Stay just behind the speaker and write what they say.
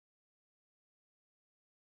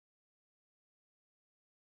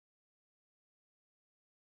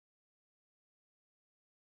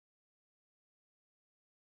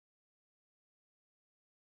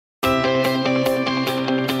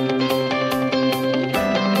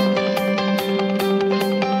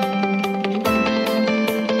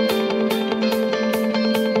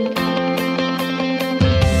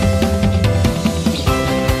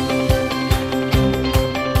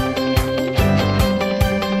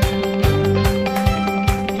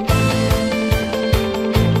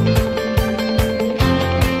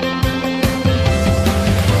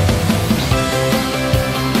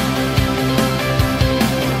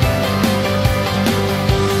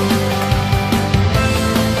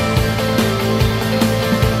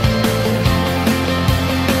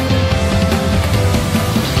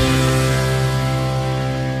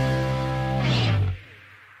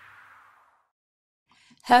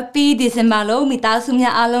Happy December လို့မိ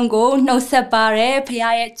သားစုများအားလုံးကိုနှုတ်ဆက်ပါရယ်ဖခင်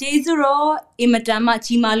ရဲ့ကျေးဇူးတော်အင်မ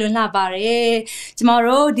တန်မှကြီးမားလွန်းလှပါရယ်ကျ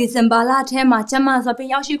မတို့ December လထဲမှာကျမဆိုပြန်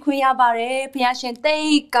ရောက်ရှိခွင့်ရပါရယ်ဖ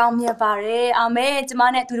ခင်ရှင်သိကောင်းမြတ်ပါရယ်အာမင်ကျမ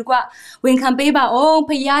နဲ့သူတို့ကဝန်ခံပေးပါ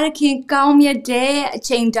အောင်ဖခင်ကောင်းမြတ်တဲ့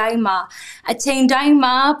အချိန်တိုင်း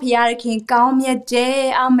မှာဖခင်ကော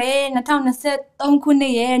င်းမြတ်တဲ့အာမင်2023ခုနှ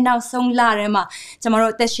စ်ရဲ့နောက်ဆုံးလထဲမှာကျ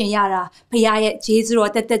မတို့အသက်ရှင်ရတာဖခင်ရဲ့ကျေးဇူးတော်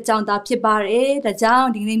တက်ကြောင့်သာဖြစ်ပါ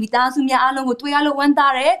ရယ်ဒါကြောင့်ဒီနေ့မိသားစုများအားလုံးကိုတွေ့ရလို့ဝ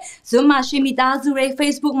မ်းသာတယ် Zoom မှာရှိမိသားစုတွေ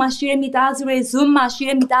Facebook မှာရှိမိသားစုတွေ Zoom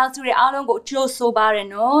မှာရှိမိသားစုတွေအားလုံးကိုကြိုဆိုပါရ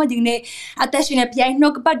နော်ဒီနေ့အသက်ရှင်တဲ့ပြိုင်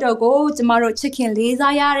နှုတ်ကပတ်တော်ကိုကျမတို့ချစ်ခင်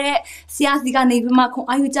လေးစားရတဲ့ဆရာစီကနေပြီးမှခွန်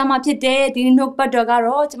အားယူကြမှာဖြစ်တယ်ဒီနှုတ်ကပတ်တော်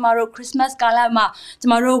ကတော့ကျမတို့ Christmas ကာလမှာကျ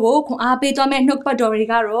မတို့ကိုခွန်အားပေးသွားမယ့်နှုတ်ကပတ်တော်တွေ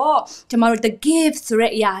ကတော့ကျမတို့ the gift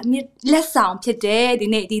ဆိုတဲ့အရာလက်ဆောင်ဖြစ်တယ်ဒီ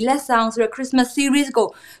နေ့ဒီလက်ဆောင်ဆိုတဲ့ Christmas series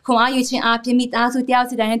ကိုခွန်အားယူခြင်းအားဖြင့်မိသားစုတယောက်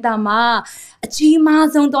စီတိုင်းနဲ့တာမှာအကြီးမား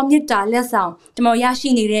ဆုံးသောမြတ်တာလက်ဆောင်ကျွန်တော်ရရှိ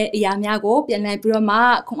နေတဲ့အရာများကိုပြန်လည်ပြီးတော့မှ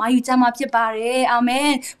ခွန်အားယူကြမှာဖြစ်ပါတယ်အာမင်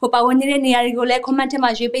ဟိုပါဝင်နေတဲ့နေရာတွေကိုလည်း comment ထဲ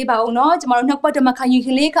မှာရေးပေးပါဦးနော်ကျွန်တော်တို့နှုတ်ပတ်တော်မှာခံယူခ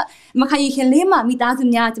င်လေးမှာမိ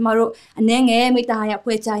သားစုများကျွန်တော်တို့အနှဲငယ်မိသား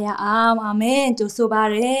ရဖွဲ့ကြရအောင်အာမင်ကြိုဆိုပါတ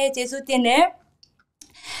ယ်ယေရှုတင်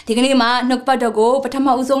တယ်ဒီကနေ့မှာနှုတ်ပတ်တော်ကိုပထမ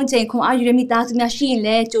ဦးဆုံးချိန်ခွန်အားယူရမိသားစုများရှိရင်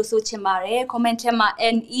လည်းကြိုဆိုချင်ပါတယ် comment ထဲမှာ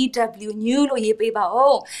NEW new လို့ရေးပေးပါ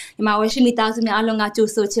ဦးဒီမှာဝရှိမိသားစုများအားလုံးကကြို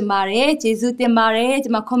ဆိုချင်ပါတယ်ယေရှုတင်ပါ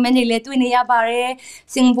တယ်ဒီမှာ comment တွေလည်းတွေ့နေရပါ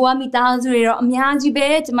တယ်စင်ဘွားမိသားစုတွေတော့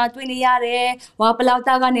အများကြီးပဲဒီမှာတွေ့နေရတယ်ဝါပလောက်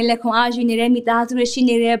တာကနေလည်းခွန်အားယူနေတဲ့မိသားစုတွေရှိ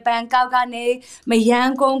နေတဲ့ဘန်ကောက်ကနေမယ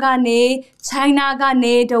န်းကုန်းကနေ China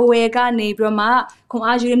ကနေဒဝဲ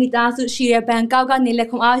ကနေပြီးတော့မှခွန်အားယူမိသားစုရှိတဲ့ဘန်ကောက်ကနေလည်း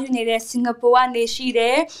ခွန်အားယူနေတဲ့စင်ကာပူကနေ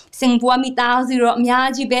ရှိတဲ့စင်ကာပူမိသားစုတော့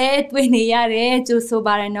အများကြီးပဲတွေ့နေရတယ်ကြိုဆို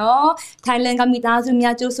ပါရနော်ထိုင်းလန်ကမိသားစု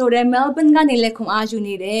များကြိုဆိုတယ်မဲလ်ဘန်ကနေလည်းခွန်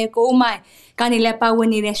အားယူနေတယ်ကိုမိုင်ကနေလည်းပါဝင်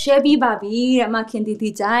နေတဲ့ share ပြီးပါပြီတဲ့မခင်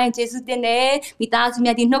တီကြိုင်ကျေးဇူးတင်တယ်မိသားစု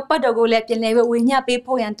များဒီနှုတ်ပတ်တော်ကိုလည်းပြန်လည်ဝေမျှပေး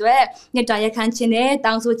ဖို့ရန်အတွက်မြတ်တာရက်ခမ်းခြင်း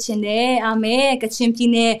နဲ့တောင်းဆိုခြင်းနဲ့အာမင်ကချင်ပြည်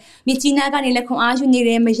နယ်မြကြီးနားကနေလည်းခွန်အားယူနေ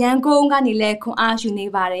တယ်မယန်းကုန်းကနေလည်းခွန်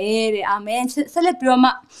အားယူနေပါတယ်တဲ့အာမင်ဆက်လက်ပြီးတော့မှ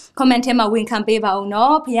comment ထဲမှာဝန်ခံ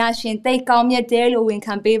ပေးပါဦးနော်ဖခင်ရှင်သိကောင်းမြတ်တယ်လို့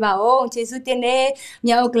ဝန်ခံပေးပါဦးကျေးဇူးတင်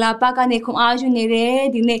တယ်မြောက်ကလာပကနေခွန်အားယူနေတယ်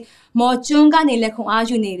ဒီနေ့မော်ကျွန်းကနေလည်းခွန်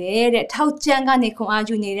အားယူနေတယ်တဲ့ထောက်ကျန်းကနေခွန်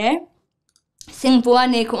အားယူနေတယ်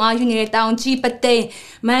စင်ပွားနေခွန်အားယူနေတဲ့တောင်ကြီး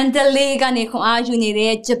ပသိမ်မန္တလေးကနေခွန်အားယူနေ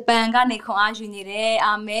တဲ့ဂျပန်ကနေခွန်အားယူနေ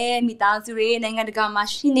တယ်အာမင်မိသားစုတွေနိုင်ငံတကာ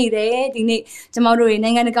မှာရှိနေတယ်ဒီနေ့ကျမတို့တွေ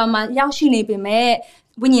နိုင်ငံတကာမှာရောက်ရှိနေပေမဲ့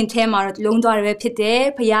ဝိညာဉ်ထဲမှာတော့လုံးသွားရပဲဖြစ်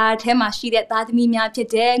တယ်ဖခင်ထဲမှာရှိတဲ့သားသ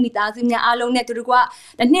မီးများဖြစ်တယ်မိသားစုများအားလုံးနဲ့သူတို့က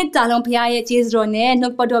တစ်နှစ်တာလုံးဖခင်ရဲ့ကျေးဇူးတော်နဲ့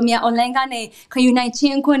နှုတ်ပတ်တော်များ online ကနေခယူ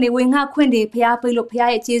နိုင်ခြင်းခွင့်တွေဝင်ငှခွင့်တွေဖခင်ပေးလို့ဖခင်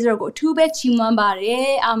ရဲ့ကျေးဇူးတော်ကိုအထူးပဲချီးမွမ်းပါ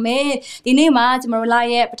တယ်အာမင်ဒီနေ့မှာ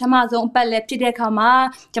ကျွန်တော်တို့လာရဲ့ပထမဆုံးအပတ်လည်းဖြစ်တဲ့အခါမှာ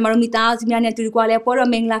ကျွန်တော်တို့မိသားစုများနဲ့သူတို့ကလည်းပေါ်တော်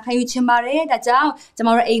မင်္ဂလာခံယူခြင်းပါတယ်ဒါကြောင့်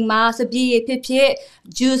ကျွန်တော်တို့အိမ်မှာစပြည့်ရဖြစ်ဖြစ်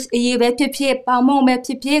juice အရေးပဲဖြစ်ဖြစ်ပေါင်မုံပဲဖြ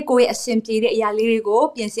စ်ဖြစ်ကိုယ့်ရဲ့အဆင်ပြေတဲ့အရာလေးတွေ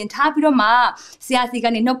ကိုပြင်ဆင်ထားပြီးတော့မှဆရာစီ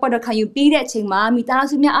ကနေနှုတ်ပတ်တော်ခံယူပြီးတဲ့အချိန်မှာမိသား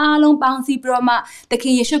စုများအားလုံးပေါင်းစည်းပြီးတော့မှသ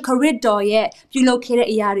ခင်ယေရှုခရစ်တော်ရဲ့ပြုလုပ်ခဲ့တဲ့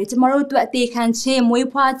အရာတွေကျွန်တော်တို့အတွက်အသေးခံခြ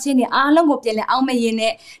င်းမွေးဖွားခြင်းတွေအားလုံးကိုပြန်လည်အောင်မရင်း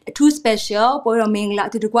နဲ့အထူး special ပေါ်တော်မင်္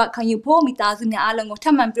ဂလာအတူတကွခံယူဖို့မိသားစုများအားလုံးကို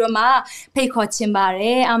ထပ်မံပြီးတော့မှဖိတ်ခေါ်ခြင်းပါ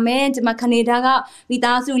တယ်အာမင်ဒီမှာကနေဒါ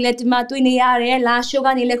ကမိသားစုလည်းဒီမှာတွေ့နေရတယ်လာရှိုး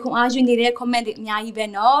ကနေလည်းခွန်အားယူနေတဲ့ comment တွေအများကြီးပဲ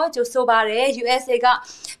เนาะကြိုဆိုပါတယ် USA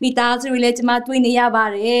ကမိသားစုလည်းဒီမှာတွေ့နေရပါ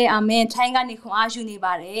တယ်အာမင်ထိုင်းကနေခွန်အားယူနေပါ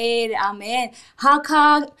တယ်တဲ့အာ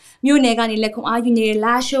မင်ဟာခါမြို့နယ်ကနေလည်းခွန်အားယူနေတယ်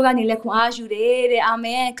လာရှိုးကနေလည်းခွန်အားယူတယ်တဲ့အာမ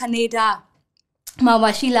င်ကနေဒါမောင်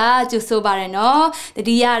ပါရှိလားကြိုဆိုပါရနော်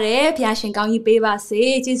တတိယတဲ့ဖခင်ရှင်ကောင်းကြီးပေးပါစေ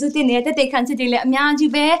ယေရှုတင်နေတဲ့တက်ခန့်ချစ်တွေလည်းအများ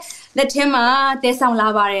ကြီးပဲလက်ထဲမှာတဲ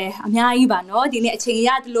ဆောင်လာပါတယ်အများကြီးပါနော်ဒီနေ့အချိန်ရတ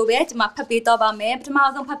ယ်လို့ပဲကျွန်မဖတ်ပေးတော့ပါမယ်ပထမ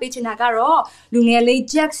ဆုံးဖတ်ပေးချင်တာကတော့လူငယ်လေး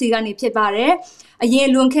Jack စီကနေဖြစ်ပါတယ်အရင်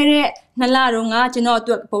လွန်ခဲ့တဲ့2လတုန်းကကျွန်တော်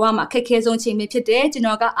အတွက်ဘဝမှာခက်ခဲဆုံးချိန်ပဲဖြစ်တယ်ကျွန်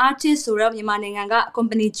တော်က artist ဆိုတော့မြန်မာနိုင်ငံက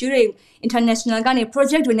company Jure International ကနေ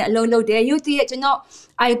project တွေနဲ့အလုပ်လုပ်တယ်ရုပ်တရက်ကျွန်တော်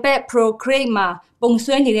iPad Pro Crate မှာပုံ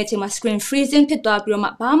ဆွဲနေတဲ့အချိန်မှာ screen freezing ဖြစ်သွားပြီးတော့မှ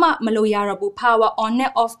ဘာမှမလုပ်ရတော့ဘူး power on နဲ့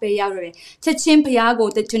off ပဲရရတယ်ချက်ချင်းဖျား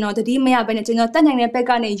ကိုကျွန်တော်တတိမရဘဲနဲ့ကျွန်တော်တက်နိုင်တဲ့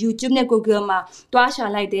ဘက်ကနေ YouTube နဲ့ Google မှာတွားရှာ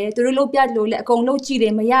လိုက်တယ်သူတို့လုပ်ပြလို့လည်းအကုန်လုပ်ကြည့်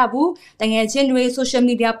တယ်မရဘူးတကယ်ချင်းတွေ social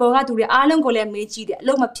media ပေါ်ကသူတွေအားလုံးကိုလည်းမေးကြည့်တယ်အလု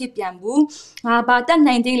ပ်မဖြစ်ပြန်ဘူးငါဘာ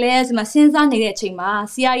တက်နိုင်သေးလဲဆိုမှစဉ်းစားနေတဲ့အချိန်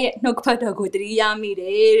မှာဆရာရဲ့နှုတ်ကပတ်တော်ကိုတတိယမိတ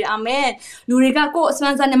ယ်အာမင်လူတွေကကိုယ့်အစွ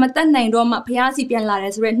မ်းစားနဲ့မတက်နိုင်တော့မှဖျားစီပြန်လာ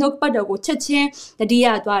တယ်ဆိုရဲနှုတ်ကပတ်တော်ကိုချက်ချင်းတတိ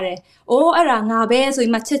ယသွားတယ်အိုးအဲ့ဒါငါပဲဆို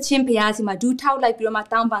ရင်မှချက်ချင်းဖျားစီမှာဒူးထောက်လိုက်ပြီးတော့မှ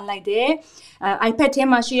တောင်းပန်လိုက်တယ်iPad ထဲ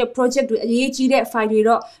မှာရှိတဲ့ project တွေအရေးကြီးတဲ့ file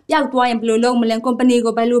တွေတော့ပျောက်သွားရင်ဘယ်လိုလုပ်မလဲ company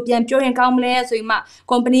ကိုဘယ်လိုပြန်ပြောရင်ကောင်းမလဲဆိုရင်မှ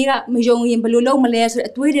company ကမယုံရင်ဘယ်လိုလုပ်မလဲဆိုတဲ့အ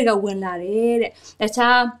တွေးတွေကဝင်လာတယ်တဲ့တ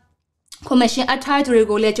ခြား commission attire to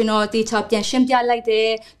regulate the champion shimpia like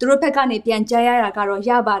the Dropacani pian jaya caro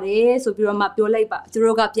yabare, so Biroma Piola,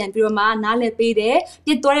 Droga pian Biroma, Nale Pede,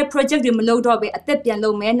 did Dore project in low dobe at the pian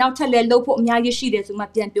low man, now tell a low pop Miyashi to my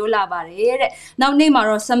pian Piola bare. Now name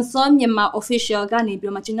our Samson Yama official Gani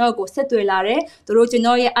Biomachinogo set to Lare, the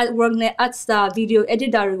Roginoya at work net at star video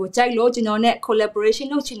editor with Jai Loginonet collaboration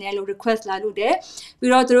no chinelo request la lude.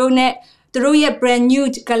 We wrote the net. Through a brand new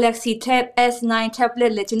Galaxy Tab S9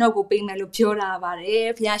 tablet, let you know go pay Melopura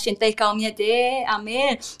bare, Fiashin take on your day,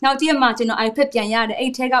 amen. Now, dear Martin, I pep Yanya,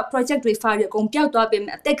 a take out project with Fire Compia to him,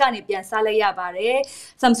 take on it, Pian Salaya bare,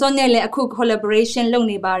 some sonele a cook collaboration,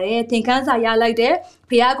 lonely bare, think as I like there.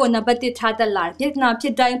 Piago Nabati Tatalar, Pietna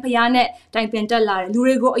Pidain Pianet, Dine Pentalar,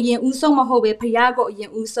 Lurigo Yen Uso Mahobe, Piago Yen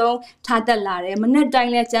Uso, Tatalare, Manet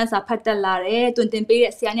Dine Chance of Patalare,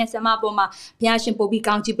 Tuntempe, Siana Samaboma, Piashin Bobby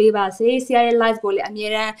County Beba, say, Sia Life Bolle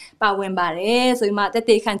Amira, Bawembare, so you might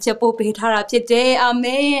take and chapo Petara Pite,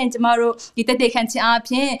 amen. Tomorrow, you take and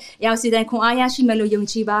champion, Yausi Kuayashi Melo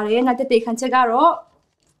Yunchi Bare, not the take and Chagaro.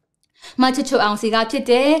 Macho Ansiga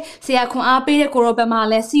Tite, Sia Kun Ape,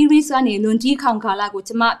 Korobama, series and Lundi Kankala,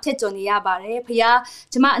 Gutama, Tetonia Bare, Pia,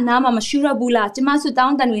 Jama Nama Mashura Bula, Jamasu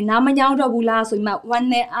down than we Nama Yanga Bula, so my one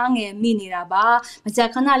ne ange miniraba,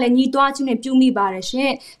 Majakana, and you don't Jumi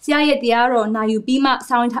Bareshe, Sia Diaro, now you bima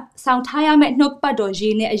sound higher met no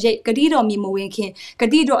padojine, a Gadido Mimo winking,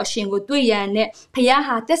 Gadido a shingo, Duyan,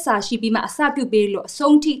 Piaha, Tessa, she be my sapu belo,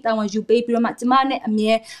 Sonti, that was you baby, Matamane, a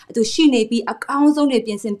mere, to she be a council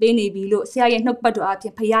napians and Bene. Below, say I knock but to up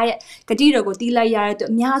Paya, Kadiro go Dila Yard,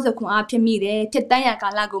 Miazo come up to me there, Tetaya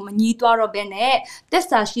Galago, Manito Bene,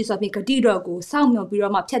 Tessa she's of Kadiro go, Samuel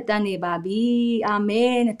Biroma Tetane Babi,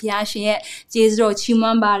 Amen, Piashi, Jezro,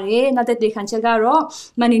 Chimambare, not that they can check out,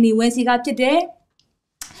 Manini Wednesday got today.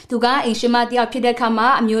 Tuga, Ishimati up to the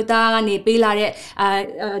Kama, Amuta, and a Belare,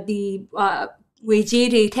 the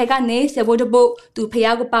Wejiri, take a name, a waterboat to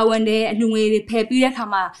Piago Power and Lungi, Pepia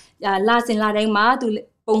Kama, last in Larema to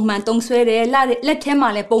Bongman Tong Swede, let him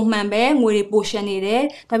a Bongman Bang, where it bush any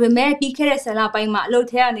day, that we may be careless and up by Matlo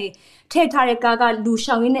Terni. Tetare Gaga,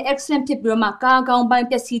 Lusha in the excellent Pibromaka, gone by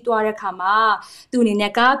Pesito Kama, Duni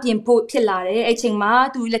Neka, Pien Po Pilare,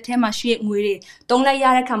 Echingma, to let him a shake Muri, Don't la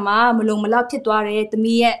Yarakama, Mulomala Tituare, the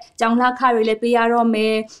Mie, Jangla Kari, Lepiaro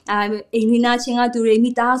me, Elina Chinga, to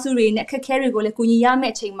Remita Suri, Neka Kerigo, Lecunia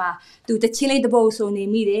Mechingma, to the Chile the Bo Sony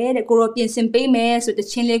Mide, the Goropian Sempe Mess, so the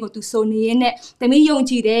Chile go to Sony in it, the Million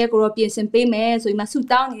Chide, Goropian Sempe Mess, so you must suit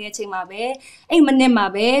down in Echingma Be,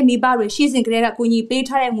 Emanema Be, Miba, she's in Greta Cuni,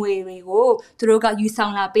 Beta and Weary. Go to Roga, you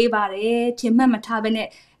sound like baby, Timma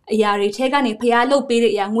Tabernet, Yari Tegani, Pialo,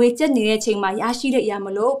 Bede, young waited near my Yashi,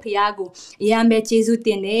 Yamalo, Piago, Yambe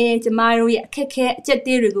Jesutine, Tamari, Keke,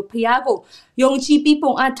 Jetirigo, Piago. Young cheap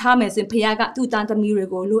people are Thomas and Piaga to Tanta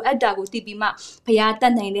Mirago, Lu Adago, Tibima,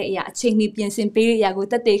 Piata, Naya, Ching me Pian Simpiago,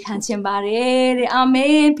 that they can't chambare,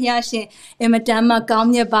 Amen, Piache, Ematama,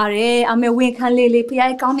 Gamia Bare, Ame Winkan Lily,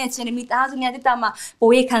 Pia, Gamia, Chenimita, Yatama,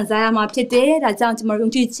 Boy Kanzama, today, I down to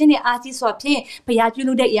Marunji, Chini artist or Pin,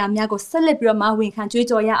 Piatu de Yamiago, celebrate my wing country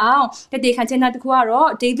to ya, that they can't the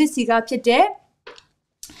Quaro, David Siga Pite.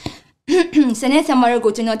 Senate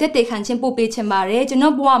Samarago to know that they can simple pitch and marriage, to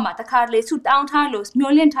no boama, the cardless, suit down Tarlos,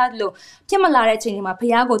 Mulian Tadlo, Timalara Chinima,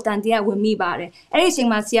 Piago Tandia with me bare. Everything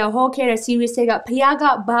must see a whole care series sega,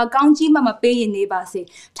 Piaga, Baganji, Mama Bay in Nebasi,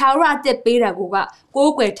 Taura de Peragoga,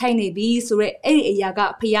 go where tiny bees, or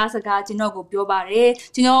Yaga, Piasaga, Tinogo Biobare,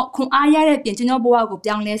 Tino, Kumaya, Tinoboago,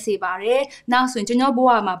 young Lessie bare, now soon to no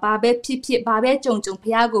boama, Babe, Pip, Babe, Jonjon,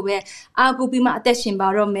 Piago, where I'll go be my dashing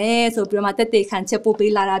barome, so Broma that they can chepo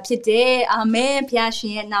be Lara Pite. Amen,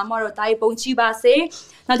 Piashi and Namoro Taibo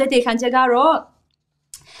Chibase, now that they can check out.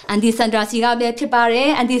 And this Sandra Sigabe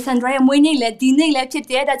Pipare, and this Sandra winning let Dine left it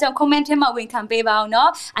there that comment him out when can pay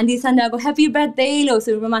no, and this Sandra go happy birthday, lo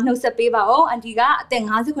so Romano Sapeva, and he got then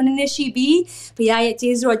has a connection she be, Pia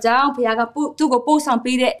Cheese or down, Piaga to go post on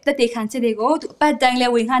period that they can say they go to bad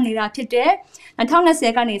dangle with honey rapid there. And Tona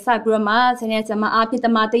second is Sabrama, Senatama Apita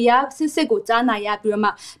Matia, Sisego Jana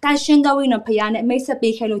Yabrama, Tashinga win of Piana, makes a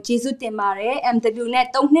big hello Jesu de Mare, and the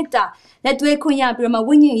Lunet don't nectar. That way Kunya Brama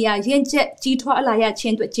winning ya, Yenjet, G2 Alaya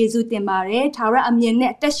chain to Jesu de Mare, Tara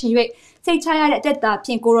Amine, Tashin rate. Say Chaya at that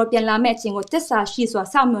Pin Goropian La matching with Tessa, she's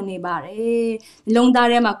was Samuel Nebare, Long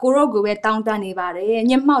Darema Gorogo, where down Danebare,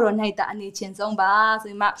 Yamaro Nita and Nichin Zomba,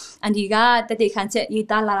 and you got that they can set you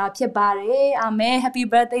Dala Piabare, Amen, happy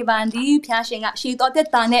birthday, Bandy, Piashing up, she got the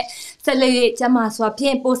Tane, Celebrate Jama, so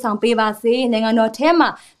Piempo San Pebase, Nangano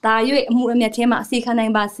Tema, Dayu, Murmia Tema,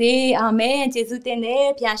 Sikana Base, Amen,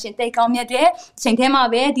 Jesutene, Piashin, take on your day,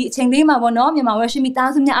 Chengtema, the Chenglima, one of my worship me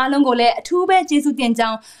thousand Alongole, 2 bed Jesutin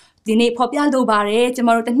down. ဒီနေ့ဖော်ပြလိုပါတယ်ကျမ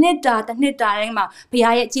တို့တစ်နှစ်တိုင်းမှာဖခ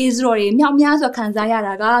င်ရဲ့ကျေးဇူးတော်တွေမြောက်များစွာခံစားရ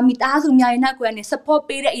တာကမိသားစုများရဲ့နောက်ကွယ်ကနေ support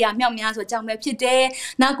ပေးတဲ့အရာမြောက်များစွာကြောင့်ပဲဖြစ်တယ်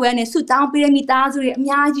နောက်ကွယ်ကနေဆုတောင်းပေးတဲ့မိသားစုတွေ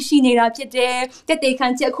အများကြီးရှိနေတာဖြစ်တယ်တက်တေခံ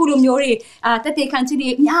ချက်အခုလိုမျိုးတွေတက်တေခံချက်တွေ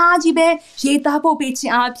အများကြီးပဲရေးသားဖို့ပေးခြ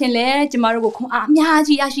င်းအပြင်လဲကျမတို့ကိုခွန်အားအများ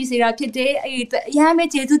ကြီးရရှိစေတာဖြစ်တယ်အဲ့ဒီ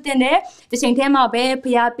အများပဲကျေးဇူးတင်တယ်ဒီချိန်ထဲမှာပဲ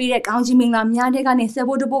ဖခင်ပေးတဲ့ကောင်းချီးမင်္ဂလာများတဲ့ကနေဆက်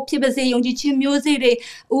ဖို့တဖို့ဖြစ်ပါစေယုံကြည်ခြင်းမျိုးစေ့တွေ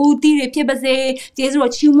ဦးတည်တွေဖြစ်ပါစေကျေး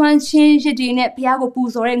ဇူးတော်ချီးမွမ်းခြင်းရည်တည်နဲ့ဖခင်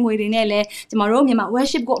ကိုပူဇော်တဲ့ငွေတွေနဲ့လည်းကျမတို့မြန်မာ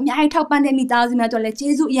worship ကိုအများကြီးထောက်ပံ့တဲ့မိသားစုများတို့လည်း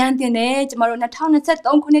ကျေးဇူးအရန်တင်တယ်ကျမတို့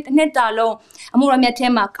2023ခုနှစ်တစ်နှစ်တာလုံးအ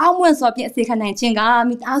မှုတော်မြတ်ထဲမှာကောင်းမွန်စွာဖြင့်အစေခံနိုင်ခြင်းက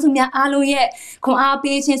မိသားစုများအားလုံးရဲ့ခွန်အား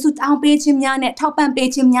ပေးခြင်းဆုတောင်းပေးခြင်းများနဲ့ထောက်ပံ့ပေး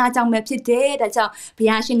ခြင်းများကြောင့်ပဲဖြစ်တယ်ဒါကြောင့်ဘု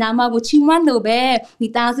ရားရှင်နာမကိုချီးမွမ်းလို့ပဲမိ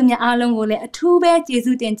သားစုများအားလုံးကိုလည်းအ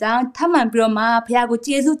ထူးပဲကျေးဇူးတင်ကြောင်းထပ်မံပြီးတော့မှဘုရား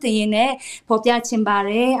ကိုကျေးဇူးတင်ရင်နဲ့ဖော်ပြခြင်းပါ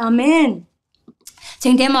တယ်အာမင်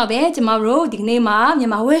ချိန်ထဲမှာပဲကျမတို့ဒီနေ့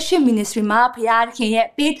မှာမြန်မာ worship ministry မှာဘုရားခင်ရဲ့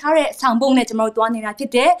ပေးထားတဲ့ဆောင်ပုံနဲ့ကျ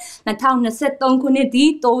မတို့တွားနေတာဖြစ်တယ်2023ခုနှစ်ဒီ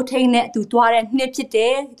တိုးထိန်နဲ့သူတွားတဲ့နှစ်ဖြစ်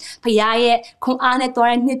တယ်ဘုရားရဲ့ခွန်အား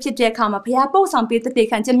နဲ့တွားတဲ့နှစ်ဖြစ်တဲ့အခါမှာဘုရားပို့ဆောင်ပေး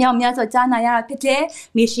တဲ့ခံချက်မြောက်များစွာကြားနာရတာဖြစ်တယ်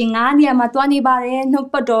မစ်ရှင်9နေရာမှာတွားနေပါတယ်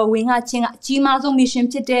နှုတ်ပတ်တော်ဝင်ငါချင်းကအကြီးမားဆုံးမစ်ရှင်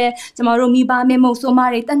ဖြစ်တယ်ကျမတို့မိဘမေမုံဆိုမ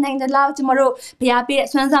တွေတန်နိုင်တဲ့လောက်ကျမတို့ဘုရားပေး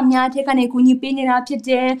တဲ့ဆွမ်းစားများထက်ကနေကူညီပေးနေတာဖြစ်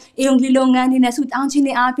တယ်အေယုံဂလီလုပ်ငန်းတွေနဲ့ဆုတောင်းခြင်း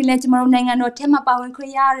တွေအားဖြင့်လည်းကျမတို့နိုင်ငံတော်ထဲမှာပါ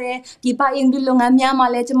ဝင်ခွင့်ရတယ်ဒီပါအင်္ဂလိပ်လုပ်ငန်းများမှာ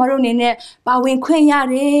လည်းကျမတို့အနေနဲ့ပါဝင်ခွင့်ရ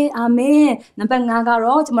တယ်အာမင်နံပါတ်5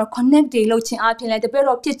ကတော့ကျမတို့ connect တွေလုပ်ခြင်းအပြင်လည်းတပည့်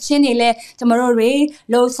တော်ဖြစ်ခြင်းတွေလည်းကျမတို့တွေ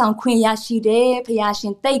လှုပ်ဆောင်ခွင့်ရရှိတယ်ဖခင်ရှ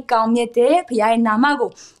င်တိတ်ကောင်းမြတ်တယ်ဖခင်ရဲ့နာမကို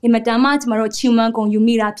အင်မတန်မှကျမတို့ချီးမွ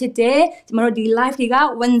မ်းဂုဏ်ယူမိတာဖြစ်တယ်ကျမတို့ဒီ live တွေက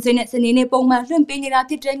Wednesday နဲ့စနေနေ့ပုံမှန်လွှင့်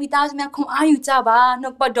ပေးနေတာဖြစ်တယ်မိသားစုများခွန်အားယူကြပါ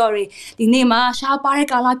နှုတ်ပတ်တော်တွေဒီနေ့မှာရှားပါတဲ့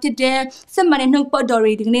ကာလဖြစ်တယ်စစ်မှန်တဲ့နှုတ်ပတ်တော်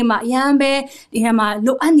တွေဒီနေ့မှာအရန်ပဲဒီမှာ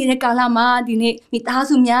လိုအပ်နေတဲ့ကာလမှာဒီနေ့မိ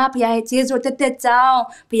သားစုများဘုရားရဲ့ကျေးဇူးတက်ကြောင်း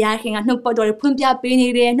ဘုရားခင်ကနှုတ်ပတ်တော်တွေဖွင့်ပြပေး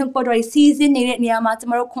နေတယ်နှုတ်ပတ်တော်တွေစီးစင်းနေတဲ့နေရာ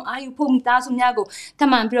မှာကျမတို့ခွန်အားယူဖို့မိသားစုများကိုထပ်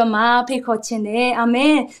မံပြီးတော့မှဖိတ်ခေါ်ခြင်းတယ်အာ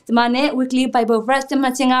မင်ဒီမှာနဲ့ weekly bible verse တမ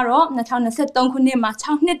န်ချင်းကတော့2023ခုနှစ်မှာ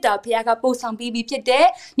6နှစ်တာဘုရားကပို့ဆောင်ပြီးပြီဖြစ်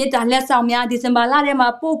တယ်မြတ်တာလက်ဆောင်များဒီဇင်ဘာ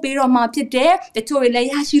လထဲမှာပို့ပေးတော့မှာဖြစ်တယ်တချို့တွေလည်း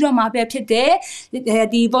ရရှိတော့မှာပဲဖြစ်တယ်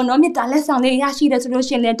ဒီဘောနော်မြတ်တာလက်ဆောင်လေးရရှိတယ်ဆိုလို့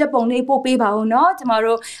ရှိရင်လည်းတက်ပုံလေးပို့ပေးပါဦးเนาะကျ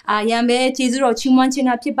မတို့ရန်ပဲကျေးဇူးတော်ချီးမွမ်းခြ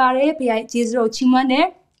င်းတာဖြစ်ပါတယ်ဘုရားကျေးဇူးတော်ချီးမွမ်းတ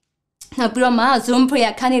ယ်ပြီးတော့မှ Zoom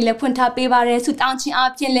prayer ခန်းလေးလည်းဖွင့်ထားပေးပါတယ်ဆုတောင်းခြင်း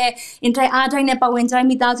အပြင်လည်း interact အားတိုင်းနဲ့ပတ်ဝ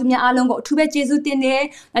န်းကျင်မိသားစုများအားလုံးကိုအထူးပဲကျေးဇူးတင်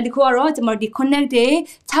တယ်နောက်တစ်ခုကတော့ကျွန်တော်ဒီ connect တွေ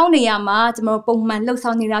6နေရာမှာကျွန်တော်ပုံမှန်လှုပ်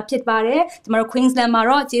ဆောင်နေတာဖြစ်ပါတယ်ကျွန်တော် Queensland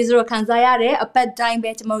မှာတော့ကျေးဇူးတော်ခံစားရတယ်အပတ်တို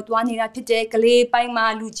င်းပဲကျွန်တော်တွားနေတာဖြစ်တယ်ကလေးပိုင်းမှာ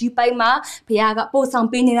လူကြီးပိုင်းမှာဘုရားကပို့ဆောင်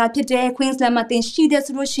ပေးနေတာဖြစ်တယ် Queensland မှာတင်ရှိတဲ့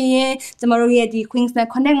ဆိုလို့ရှိရင်ကျွန်တော်ရဲ့ဒီ Queensland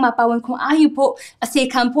connect မှာပတ်ဝန်းခွန်အားယူဖို့အစီ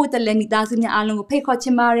ခံဖို့တလည်းမိသားစုများအားလုံးကိုဖိတ်ခေါ်ချ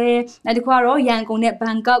င်ပါတယ်နောက်တစ်ခုကတော့ရန်ကုန်နဲ့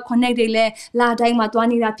Bangkok connectတွေလည်းလာတိုင်းမှာတွား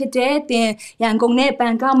နေတာဖြစ်တယ်တင်ရန်ကုန်နဲ့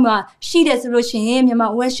Bangkok မှာရှိတယ်ဆိုလို့ရှိရင်မြန်မာ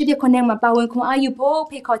worship connect မှာပတ်ဝန်းခွန်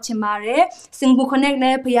အားယူဖို့ဖိတ်ခေါ်ချင်ပါတယ်စင်ဘူ connect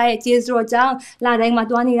နဲ့ဘုရားရဲ့ကျေးဇူးတော်ကြောင့်လာတိုင်းမှာ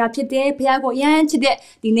တွားနေတာဖြစ်တယ်ဘုရားကိုအရန်ချစ်တဲ့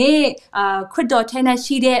ဒီနေ့ခရစ်တော်ထဲနဲ့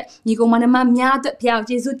ရှိတဲ့ညီကောင်မနှမများအတွက်ဘု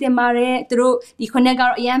ရားကျေးဇူးတင်ပါတယ်သူတို့ဒီ connect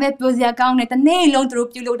ကတော့အရန်ပဲပြောစရာကောင်းတယ်တစ်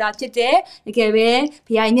နေ့လုံးသူတို့ပြုလုပ်တာဖြစ်တယ်တ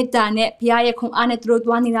ကယ်ပဲဘုရားရဲ့မြတ်တာနဲ့ဘုရားရဲ့ခွန်အားနဲ့သူတို့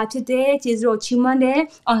တွားနေတာဖြစ်တယ်ကျေးဇူးတော်ချီးမွမ်းတယ်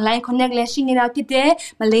online connect လည်းရှိနေတာဖြစ်တယ်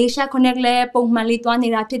မလေးရှား connect လည်းပုံမှန်လေးတွားနေ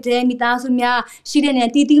တာဖြစ်တယ်မိသားစုများရှိတဲ့နေ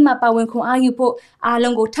တီးတီးမှာပါဝင်ခွန်အားယူဖို့အား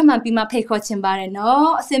လုံးကိုထပ်မံပြီးမှဖိတ်ခေါ်ချင်ပါ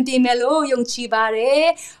တယ်နော်အဆင်ပြေမယ်လို့ယုံကြည်ပါ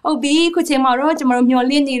တယ်ဟုတ်ပြီခုချိန်မှာတော့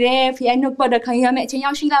ကျွန်တော်တို့မျှော်လင့်နေတဲ့ဖခင်နှုတ်ပတ်တော်ခံရမယ့်အ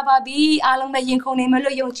ချိန်ရောက်ရှိလာပါပြီအားလုံးပဲရင်ခုန်နေ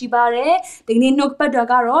မယ်လို့ယုံကြည်ပါတယ်ဒီနေ့နှုတ်ပတ်တော်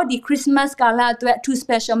ကတော့ဒီ Christmas ကာလအတွက် two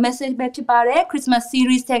special message ပဲဖြစ်ပါတယ် Christmas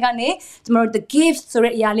series ထဲကနေကျွန်တော်တို့ the gift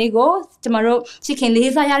ဆိုတဲ့အရာလေးကိုကျွန်တော်တို့ချစ်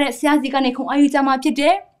ခင်လေးစားရတဲ့ဆရာကြီးကနေခွန်အားယူကြမှာဖြစ်တ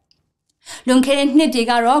ယ်လွန်ခဲ့တဲ့နှစ်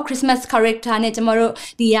တွေကတော့ Christmas character နဲ့ကျွန်တော်တို့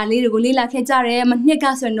ဒီအရာလေးတွေကိုလေ့လာခဲ့ကြတယ်မနှစ်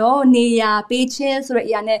ကဆိုရင်တော့နေရာပေးခြင်းဆို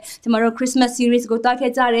တဲ့အရာနဲ့ကျွန်တော်တို့ Christmas series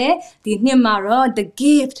ကိုတွားခဲ့ကြတယ်ဒီနှစ်မှာတော့ the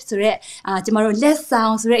gift ဆိုတဲ့ကျွန်တော်တို့လက်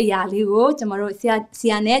ဆောင်ဆိုတဲ့အရာလေးကိုကျွန်တော်တို့ဆ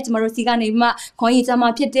ရာနဲ့ကျွန်တော်တို့စီကနေပြီးမှခေါင်းရည်ကြ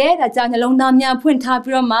မှာဖြစ်တယ်ဒါကြောင့်နှလုံးသားများဖွင့်ထား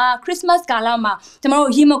ပြီးတော့မှ Christmas ကာလမှာ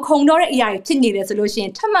ကျွန်တော်တို့ရင်မခုန်တော့တဲ့အရာတွေဖြစ်နေတယ်ဆိုလို့ရှိရ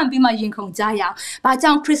င်ထပ်မံပြီးမှရင်ခုန်ကြရအောင်ဘာ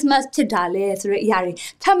ကြောင့် Christmas ဖြစ်တာလဲဆိုတဲ့အရာတွေ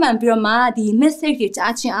ထပ်မံပြီးတော့မှဒီ message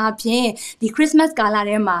တွေကြားခြင်းအပြင်ဒီ Christmas ကာ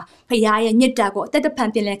လထဲမှာဖခင်ရဲ့မြတ်တာကိုအသက်တဖန်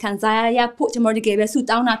ပြင်လည်ခံစားရဖို့ကျွန်တော်တို့တကယ်ပဲဆု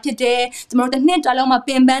တောင်းတာဖြစ်တယ်ကျွန်တော်တို့တစ်နှစ်တာလုံးမှာ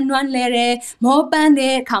ပင်ပန်းနွမ်းလဲတယ်မောပန်း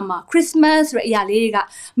တဲ့အခါမှာ Christmas ဆိုတဲ့အရာလေးတွေက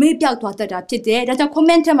မေ့ပြောက်သွားတတ်တာဖြစ်တယ်ဒါကြောင့်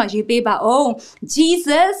comment ထဲမှာရေးပေးပါဦး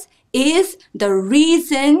Jesus is the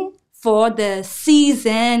reason for the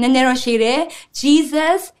season နည်းနည်းတော့ရှိတယ်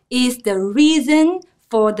Jesus is the reason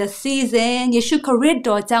for the season ယေရှုခ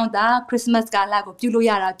ရစ်တော်ကြောင့်သာ Christmas ကာလကို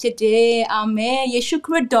ပြုလို့ရတာဖြစ်တယ်အာမင်ယေရှုခ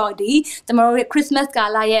ရစ်တော်ဒီကျွန်တော်တို့ရဲ့ Christmas ကာ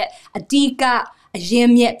လရဲ့အဓိက အရင်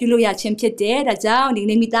မြက်ပြုလို့ရခြင်းဖြစ်တယ်ဒါကြောင့်ဒီ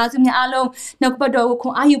နေ့မိသားစုများအားလုံးနှုတ်ကပတ်တော်ကိုခွ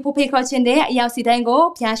န်အားယူဖို့ဖိတ်ခေါ်ခြင်းတဲ့အရာစီတိုင်းကို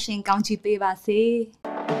ဖျားရှင်ကောင်းချီးပေးပါစေ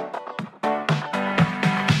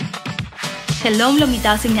Shalom လို့မိ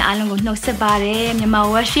သားစုများအားလုံးကိုနှုတ်ဆက်ပါတယ်မြန်မာ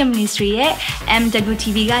Worship Ministry ရဲ့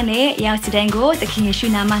MWTV ကနေရောက်စီတိုင်းကိုသခင်ယေရှု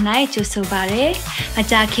နာမ၌ကြိုဆိုပါရစေ။အ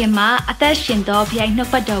ကြခင်မှာအသက်ရှင်သောဖခင်နှု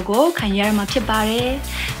တ်ပတ်တော်ကိုခံရမှာဖြစ်ပါတယ်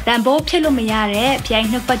။တန်ဖိုးဖြစ်လို့မရတဲ့ဖခင်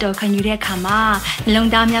နှုတ်ပတ်တော်ခံယူတဲ့အခါမှာနှလုံး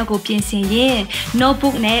သားများကိုပြင်ဆင်ရင်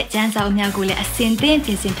notebook နဲ့ကျမ်းစာအုပ်များကိုလည်းအစဉ်သင့်ပြ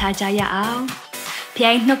င်ဆင်ထားကြရအောင်။ဖခ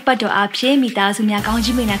င်နှုတ်ပတ်တော်အဖြစ်မိသားစုများကောင်း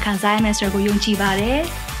ချီးမင်္ဂလာခံစားရမယ်ဆိုကိုယုံကြည်ပါတယ်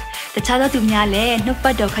။တခြားသောသူများလည်းနှုတ်ပ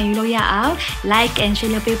တ်တော်ခံယူလို့ရအောင် like and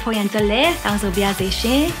share လုပ်ပေးဖို့ရန်အတွက်လည်းတောင်းဆိုပါရစေရှ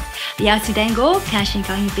င်။အရာစီတိုင်းကိုဖျားရှင်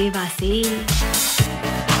ကောင်းယူပေးပါစေ။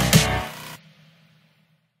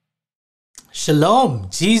 Shalom.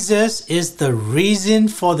 Jesus is the reason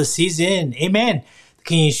for the season. Amen. သခ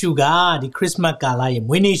င်ယေရှုကဒီခရစ်စမတ်ကာလရဲ့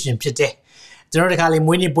မွေးနေ့ရှင်ဖြစ်တယ်။ကျွန်တော်တို့ကလည်း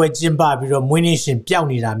မွေးနေ့ပွဲကျင်းပပြီးတော့မွေးနေ့ရှင်ပျောက်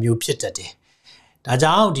နေတာမျိုးဖြစ်တတ်တယ်။ဒါ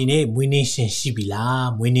ကြောင့်ဒီနေ့မွေးနေ့ရှင်ရှိပြီလား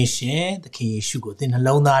။မွေးနေ့ရှင်သခင်ယေရှုကိုသင်နှ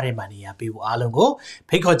လုံးသားထဲမှာနေရာပေးဖို့အားလုံးကို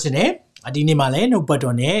ဖိတ်ခေါ်ခြင်းနဲ့ဒီနေ့မှာလည်းနှုတ်ပတ်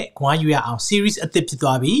တော်နဲ့ခွန်အားယူရအောင် series အသစ်ဖြစ်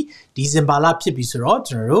သွားပြီ။ဒီဇင်ဘာလဖြစ်ပြီဆိုတော့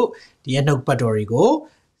ကျွန်တော်တို့ဒီရဲ့နှုတ်ပတ်တော်တွေကို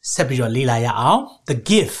ဆက်ပြီးတော့လေ့လာရအောင် the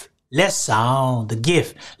gift let's sound the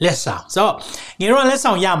gift let's sound so ငယ်တော့ let's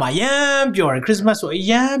sound ရမှာရမ်းပျော်တယ် Christmas ဆို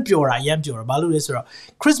ရမ်းပျော်တာဘာလို့လဲဆိုတော့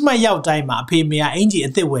Christmas ရောက်တိုင်းမှာအဖေမေကအင်ဂျီ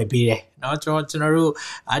အသစ်ဝယ်ပေးတယ်เนาะကျွန်တော်တို့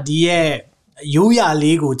ဒီရဲ့ရိုးရာ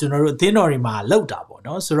လေးကိုကျွန်တော်တို့အသင်းတော်တွေမှာလောက်တာပေါ့เน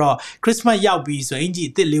าะဆိုတော့ Christmas ရောက်ပြီဆိုအင်ဂျီ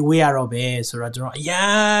အသစ်လေးဝယ်ရတော့ပဲဆိုတော့ကျွန်တော်အရ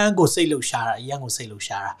န်ကိုစိတ်လှုပ်ရှားတာ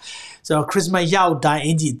ဆိုတော့ Christmas ရောက်တိုင်းအ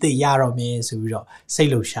င်ဂျီအသစ်ရတော့မယ်ဆိုပြီးတော့စိတ်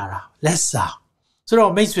လှုပ်ရှားတာ let's sound ဆို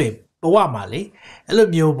တော့မိတ်ဆွေဘဝမှာလေအဲ့လို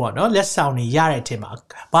မျိုးပေါ့နော်လက်ဆောင်တွေရတဲ့အချိန်မှာ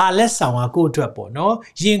ဘာလက်ဆောင်ကကိုယ့်အတွက်ပေါ့နော်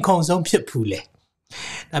ရင်ခုန်ဆုံးဖြစ်ဘူးလေ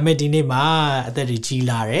ဒါပေမဲ့ဒီနေ့မှာအသက်ကြီး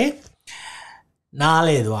လာတယ်နား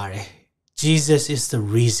လေသွားတယ် Jesus is the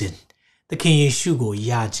reason သခင်ယေရှုကို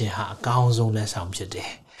ယခြင်းဟာအကောင်းဆုံးလက်ဆောင်ဖြစ်တ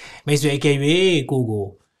ယ်မိတ်ဆွေအကယ်၍ကို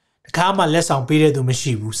တခါမှလက်ဆောင်ပေးတဲ့သူမ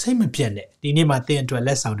ရှိဘူးစိတ်မပြတ်နဲ့ဒီနေ့မှာသင်အတွက်လ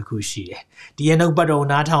က်ဆောင်တစ်ခုရှိတယ်ဒီရဲ့နှုတ်ပတ်တော်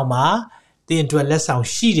နားထောင်မှာသင်အတွက်လက်ဆောင်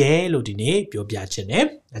ရှိတယ်လို့ဒီနေ့ပြောပြချင်တယ်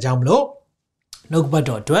။ဒါကြောင့်မလို့နှုတ်ပတ်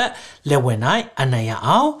တော်အတွက်လက်ဝင်နိုင်အနံ့ရ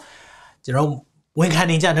အောင်ကျွန်တော်ဝန်ခံ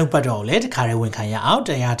နေကြနှုတ်ပတ်တော်ကိုလည်းတခါတည်းဝန်ခံရအောင်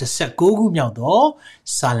119ခုမြောက်သော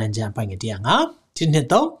စာလံကျမ်းပိုင်ငယ်105ဒီနှစ်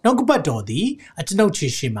တော့နှုတ်ပတ်တော်သည်အကျွန်ုပ်ချ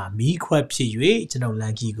စ်ရှင်မှာမိခွက်ဖြစ်၍ကျွန်တော်လ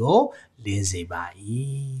န်ကီကိုလင်းစေပါ၏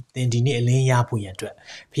သင်ဒီနေ့အလင်းရဖို့ရန်အတွက်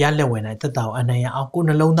ဘုရားလက်ဝင်နိုင်သက်တာကိုအနံ့ရအောင်ကိုယ်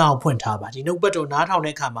နှလုံးသားကိုဖွင့်ထားပါဒီနှုတ်ပတ်တော်နားထောင်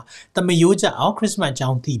တဲ့အခါမှာတမယိုးကြအောင်ခရစ်စမတ်ကြော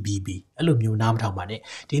င်းသိပြီးအဲ့လိုမျိုးနားမထောင်ပါနဲ့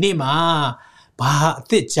ဒီနေ့မှာဘာအ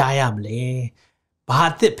သစ်ကြားရမလဲဘာ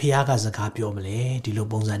အသစ်ဘုရားကစကားပြောမလဲဒီလို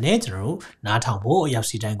ပုံစံနဲ့ကျွန်တော်တို့နားထောင်ဖို့အရောက်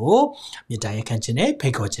စီတိုင်းကိုမြေတိုင်ရခံခြင်းနဲ့ဖိ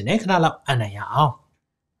တ်ခေါ်ခြင်းနဲ့ခဏလောက်အနံ့ရအောင်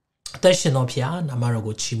အသက်ရှင်သောဘုရားနာမတော်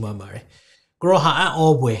ကိုချီးမွမ်းပါတယ်ကိုရောဟာ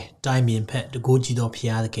အောဘွယ်တိုင်းမြင်ဖက်တကိုးကြီးသောဘု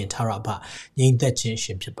ရားသခင်ထာဝရဘငြိမ်သက်ခြင်းရှ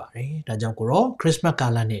င်ဖြစ်ပါတယ်ဒါကြောင့်ကိုရောခရစ်စမတ်ကာ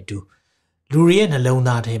လနဲ့အတူလူတွေရဲ့နှလုံး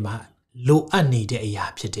သားထဲမှာလိုအပ်နေတဲ့အရာ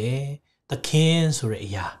ဖြစ်တယ်သခင်ဆိုတဲ့အ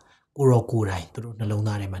ရာကိုရောကိုယ်တိုင်သူတို့နှလုံး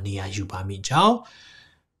သားထဲမှာနေရာယူပါမိကြောင်း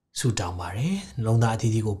ဆုတောင်းပါတယ်နှလုံးသားအ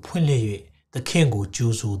သီးသီးကိုဖွင့်လှစ်၍သခင်ကို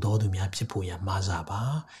ကြိုးဆိုတော်သူများဖြစ်ဖို့ရမှာစားပါ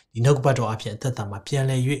ဒီနှုတ်ပတ်တော်အဖြစ်အသက်တာမှာပြန်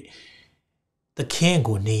လဲ၍သခင်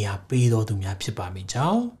ကိုနေရာပေးတော်သူများဖြစ်ပါမိကြော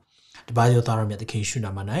င်းတပါးရောသားတော်မြတ်သခင်ရှု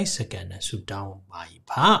နာမ၌စက္ကန့်နဲ့ဆုတောင်းပါ၏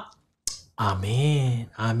ပါအာမင်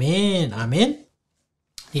အာမင်အာမင်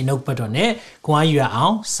ဒီနှုတ်ပတ်တော်နဲ့ခွန်အားယူရအော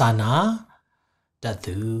င်စာနာတတ်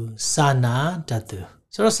သူ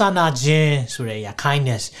ဆိုတော့စာနာခြင်းဆိုတဲ့အရာ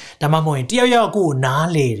kindness ဒါမှမဟုတ်ရင်တယောက်ယောက်ကိုနား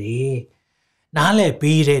လေတယ်နားလေ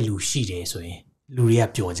ပေးတဲ့လူရှိတယ်ဆိုရင်လူတွေက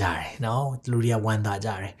ပျော်ကြတယ်နော်လူတွေကဝမ်းသာကြ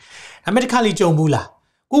တယ်ဒါပေမဲ့တစ်ခါလေကြုံဘူးလား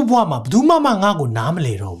ကို့ဘဝမှာဘယ်သူမှငါ့ကိုနားမ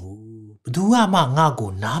လဲတော့ဘူးဘယ်သူမှငါ့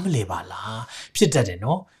ကိုနားမလဲပါလားဖြစ်တတ်တယ်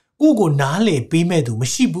နော်ကိုနားလေပေးမဲ့သူမ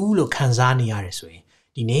ရှိဘူးလို့ခံစားနေရတယ်ဆိုရင်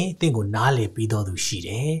ဒီနေ့တင့်ကိုနားလေပေးတော်သူရှိတ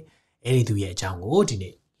ယ်အဲ့ဒီသူရဲ့အကြောင်းကိုဒီ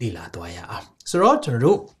နေ့လေ့လာသွားရအောင်ဆိုတော့ကျွန်တော်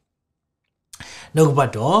တို့နှုတ်ပ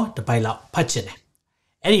တ်တော်တစ်ပိုက်လောက်ဖတ်ချင်တယ်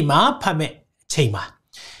အဲ့ဒီမှာဖတ်မဲ့အချိန်မှာ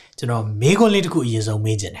ကျွန်တော်မေးခွန်းလေးတစ်ခုအရင်ဆုံး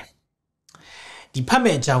မေးချင်တယ်ဒီဖတ်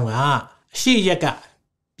မဲ့အကြောင်းကအရှိရက်က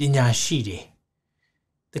ပညာရှိတယ်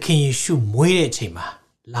သခင်ယေရှုမွေးတဲ့အချိန်မှာ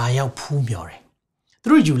လာရောက်ဖူးမြော်တယ်သူ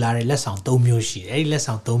တို့ယူလာတဲ့လက်ဆောင်၃မျိုးရှိတယ်အဲ့ဒီလက်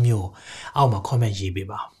ဆောင်၃မျိုးအောက်မှာ comment ရေးပေး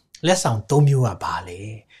ပါလက်ဆောင်၃မျိုးကဘာလဲ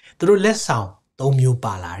သူတို့လက်ဆောင်၃မျိုး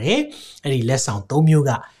ပါလာတယ်အဲ့ဒီလက်ဆောင်၃မျိုး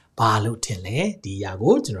ကဘာလို့ထင်လဲဒီအရာ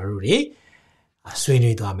ကိုကျွန်တော်တို့တွေဆွေး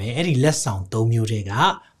နွေးသွားမယ်အဲ့ဒီလက်ဆောင်၃မျိုးတွေက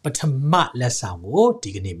ပထမလက်ဆောင်ကိုဒီ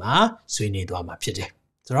ကနေ့မှာဆွေးနွေးသွားမှာဖြစ်တယ်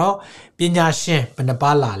ဆိုတော့ပညာရှင်ဘယ်နှ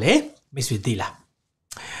ပါလာလဲမိတ်ဆွေသိလား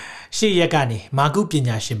ရှေ့ရက်ကနေမာကုပ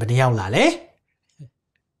ညာရှင်ဘယ်နှယောက်လာလဲ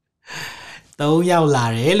 3ယောက်လာ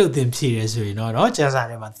တယ်လို့သင်ဖြေရဲဆိုရင်တော့ကျမ်းစာ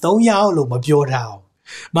ထဲမှာ3ယောက်လို့မပြောထားအောင်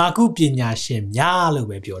မာကုပညာရှင်များလို့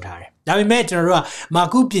ပဲပြောထားတယ်ဒါပေမဲ့ကျွန်တော်တို့ကမာ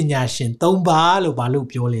ကုပညာရှင်3ပါးလို့ဘာလို့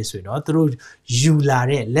ပြောလဲဆိုရင်တော့သူတို့ယူလာ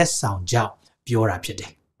တဲ့လက်ဆောင်ကြောင့်ပြောတာဖြစ်တ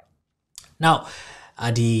ယ် Now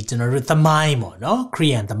ဒီကျွန်တော်တို့သမိုင်းပေါ့နော်ခရိ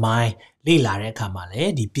ယန်သမိုင်းလေ့လာတဲ့အခါမှာလ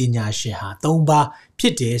ည်းဒီပညာရှင်ဟာ3ပါးဖြ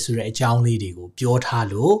စ်တယ်ဆိုတဲ့အကြောင်းလေးတွေကိုပြောထား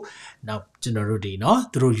လို့နောက်ကျွန်တော်တို့ဒီနော်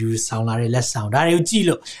သူတို့ယူဆောင်လာတဲ့လက်ဆောင်ဒါတွေကိုကြည့်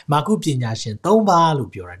လို့မာကုပညာရှင်3ပါးလို့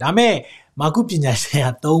ပြောတာဒါပေမဲ့မာကုပညာရှင်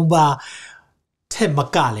ဟာ3ပါးထက်မ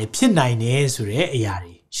ကလည်းဖြစ်နိုင်တယ်ဆိုတဲ့အရာ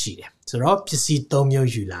တွေရှိတယ်ဆိုတော့ပစ္စည်း3မျိုး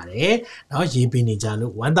ယူလာတယ်နော်ရေးပေးနေကြ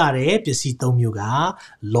လို့ဝမ်းသာတယ်ပစ္စည်း3မျိုးက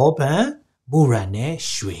လောဘန်မူရန်နဲ့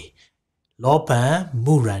ရွှေလောဘန်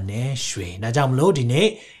မူရန်နဲ့ရွှေဒါကြောင့်မလို့ဒီနေ့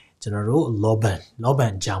ကျွန်တော်တို့လောဘ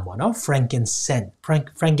န်အကြောင်းပေါ့နော်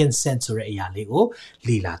frankincense ဆိုတဲ့အရာလေးကို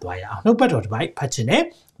လေ့လာသွားရအောင်နှုတ်ပတ်တော်တစ်ပိုက်ဖတ်ချင်တယ်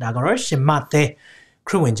ဒါကတော့ရှင်မဿဲခ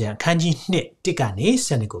ရစ်ဝင်ကျမ်းအခန်းကြီး1တစ်ကနေ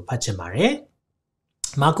7ကိုဖတ်ချင်ပါတယ်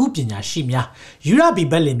မာကုပညာရှိများယူရဘီ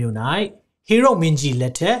ဘက်လင်မြို့၌ဟေရုမင်းကြီးလ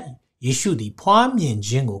က်ထက်ယေရှုသည်ဖွားမြင်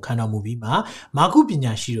ခြင်းကိုခံတော်မူပြီးမှမာကုပ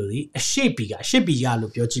ညာရှိတို့သည်အရှေ့ဘီက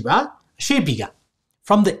လို့ပြောကြည့်ပါအရှေ့ဘီက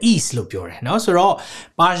from the east လို့ပြောတယ်เนาะဆိုတော့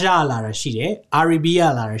ပါရှားလာတာရှိတယ်အာရေဘီယာ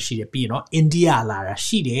လာတာရှိတယ်ပြီးတော့အိန္ဒိယလာတာ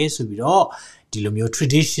ရှိတယ်ဆိုပြီးတော့ဒီလိုမျိုး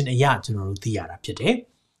tradition အရာကျွန်တော်တို့သိရတာဖြစ်တယ်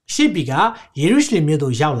ရှေ့ဘီကယေရုရှလင်မြို့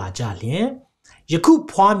သို့ရောက်လာကြလျင်ယခု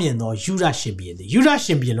ဖွားမြင်သောယူရရှင်ဘီရင်ယူရရှ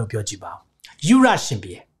င်ဘီရင်လို့ပြောကြည့်ပါယူရရှင်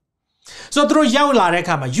ဘီရင်ဆိုတော့သူတို့ရောက်လာတဲ့အ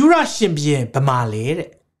ခါမှာယူရရှင်ဘီရင်ဘယ်မှာလဲတဲ့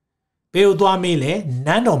ဘယ်ကိုသွားမေးလဲန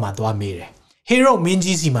န်းတော်မှာသွားမေးတယ်ဟေရုမင်း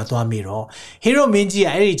ကြီးစီမှာသွားမေးတော့ဟေရုမင်းကြီးက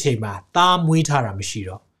အဲ့ဒီအချိန်မှာသားမွေးထားတာမရှိ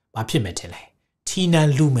တော့ဘာဖြစ်မယ်ထင်လဲထီန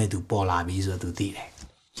န်းလူမဲ့သူပေါ်လာပြီဆိုတော့သူသိတယ်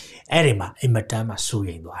အဲ့ဒီမှာအင်မတန်မှစိုး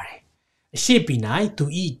ရိမ်သွားတယ်အရှိပီနိုင်သူ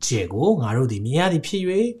ဤကျဲကိုငါတို့သည်မြင်ရသည်ဖြစ်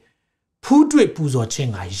၍ဖူးတွေ့ပူဇော်ခြင်း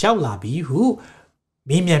ကရောက်လာပြီဟု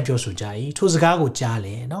မင်းမြန်ပြောဆိုကြ၏ထိုစကားကိုကြား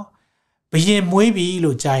လဲနော်ဘယင်မွေးပြီ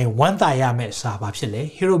လို့ကြားရင်ဝမ်းသာရမယ့်အစာဘာဖြစ်လဲ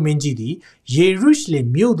ဟေရုမင်းကြီးသည်ယေရုရှလင်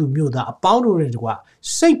မြို့သူမြို့သားအပေါင်းတို့နဲ့တကွ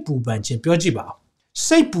စိတ်ပူပန်ခြင်းပြောကြည့်ပါဦး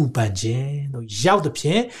စိတ်ပူပန်ခြင်းတို့ရောက်တဲ့ဖြ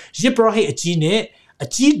င့်ယေဘရဟိအကြီးနဲ့အ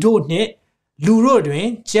ကြီးတို့နဲ့လူတို့တွင်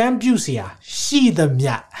ကြမ်းပြုเสียရှိသ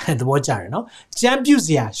မျှသဘောကျတယ်နော်ကြမ်းပြုเ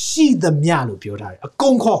สียရှိသမျှလို့ပြောထားတယ်အကု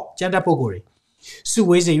န်ခေါ်ကြမ်းတဲ့ပုဂ္ဂိုလ်တွေစု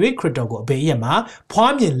ဝေးစေ၍ခရစ်တော်ကိုအဘယ်ရက်မှာ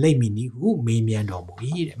ဖွားမြင်လိမ့်မည်နည်းဟုမေးမြန်းတော်မူ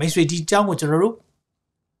၏တဲ့မိတ်ဆွေဒီအကြောင်းကိုကျွန်တော်တို့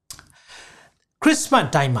ခရစ်စမတ်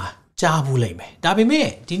တိုင်းမှာကြားဘူးလိမ့်မယ်ဒါပေမဲ့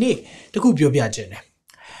ဒီနေ့တခုပြောပြခြင်းတယ်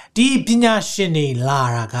ဒီပညာရှင်တွေလာ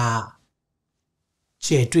တာက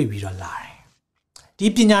ခြေတွေ့ပြီးတော့လာတယ်ဒီ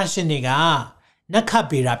ပညာရှင်တွေကနက္ခ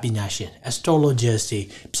ဗေဒပညာရှင် astrologers တွေ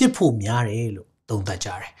ဖြစ်ဖို့များတယ်လို့သုံးသပ်ကြ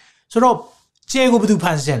တယ်ဆိုတော့ခြေကိုဘယ်သူဖ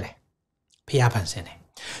န်ဆင်းလဲဖျားဖန်ဆင်းတယ်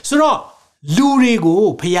ဆိုတော့လူတွေကို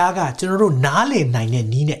ဖျားကကျွန်တော်တို့နားလည်နိုင်တဲ့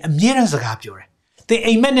နည်းနဲ့အမြဲတမ်းစကားပြောတယ်သင်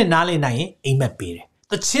အိမ်မက်နဲ့နားလည်နိုင်ရင်အိမ်မက်ပေးတယ်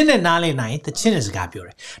တချင်းနဲ့နားလည်နိုင်ရင်တချင်းနဲ့စကားပြောတ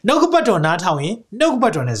ယ်နှုတ်ကပတ်တော်နားထောင်ရင်နှုတ်ကပ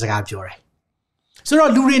တ်တော်နဲ့စကားပြောတယ်ဆို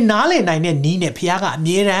တော့လူတွေနားလည်နိုင်တဲ့နည်းနဲ့ဖခင်ကအ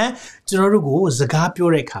မြဲတမ်းကျွန်တော်တို့ကိုစကားပြော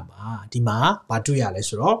တဲ့အခါမှာဒီမှာမတွေ့ရလဲ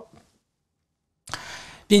ဆိုတော့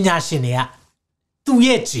ပညာရှင်တွေကသူ့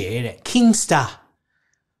ရဲ့ကျဲတဲ့ King Star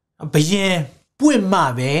ဘယင်ပွင့်မှ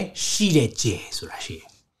ပဲရှိတဲ့ကျဲဆိုတာရှိတယ်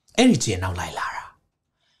အဲ့ဒီကျဲနောက်လိုက်လာတာ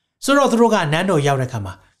ဆိုတော့သူတို့ကနန်းတော်ရောက်တဲ့အခါ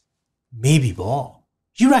မှာမေးပြီပေါ့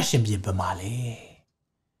ယူရရှင်ပြင်ပမာလေ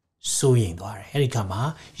စိုးရင်သွားတယ်အဲ့ဒီခါမှာ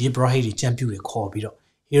ယေဘရဟိတွေကြံပြူတွေခေါ်ပြီးတော့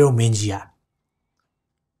ဟေရုမင်းကြီး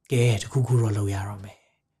ကဲတခုခုတော့လုပ်ရတော့မယ်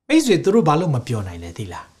မိတ်ဆွေသူတို့ဘာလို့မပြောနိုင်လဲသိ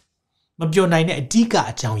လားမပြောနိုင်တဲ့အဓိက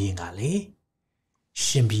အကြောင်းရင်းကလေ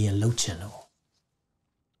ရှင်ဘီရင်လှုပ်ချင်လို့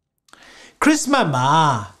ခရစ်စမတ်မှာ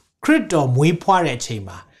ခရစ်တော်မွေးဖွားတဲ့အချိန်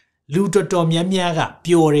မှာလူတော်တော်များများက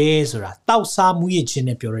ပျော်တယ်ဆိုတာတောက်စားမှုရခြင်း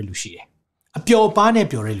နဲ့ပြောတဲ့လူရှိတယ်အပျော်ပါးနဲ့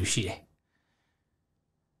ပြောတဲ့လူရှိတယ်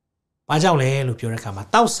ဘာကြောင့်လဲလို့ပြောတဲ့အခါမှာ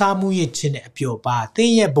တောက်စားမှုရခြင်းနဲ့အပျော်ပါးသ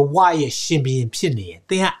င်ရဲ့ဘဝရဲ့ရှင်ဘီရင်ဖြစ်နေရင်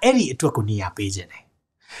သင်ဟာအဲ့ဒီအတွက်ကိုနေရာပေးခြင်းတယ်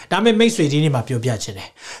ဒါပေမဲ့မိတ်ဆွေဒီနေ့မှာပြောပြခြင်းတယ်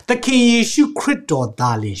သခင်ယေရှုခရစ်တော်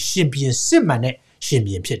သားလေရှင်ဘီရင်စစ်မှန်တဲ့ရှင်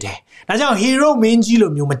ဘီရင်ဖြစ်တယ်ဒါကြောင့်ဟေရုမင်းကြီး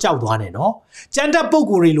လိုမျိုးမကြောက်သွားနဲ့နော်ကျန်တဲ့ပုံ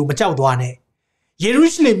ကိုယ်တွေလိုမကြောက်သွားနဲ့ယေရု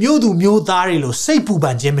ရှလင်မြို့သူမြို့သားတွေလိုစိတ်ပူပ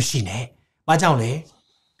န်ခြင်းမရှိနဲ့ဘာကြောင့်လဲ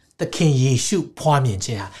သခင်ယေရှုဖွားမြင်ခြ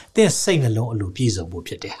င်းဟာသင်စိတ်နှလုံးအလိုပြည့်စုံဖို့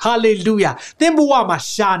ဖြစ်တယ်ဟာလေလုယာသင်ဘဝမှာ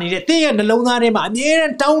ရှာနေတဲ့သင်ရဲ့နှလုံးသားထဲမှာအမြဲတ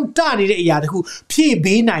မ်းတောင်းတနေတဲ့အရာတခုဖြည့်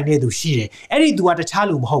ပေးနိုင်တဲ့သူရှိတယ်အဲ့ဒီသူကတခြား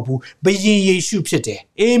လူမဟုတ်ဘူးဘုရင်ယေရှုဖြစ်တယ်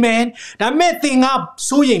အာမင်ဒါမဲ့သင်က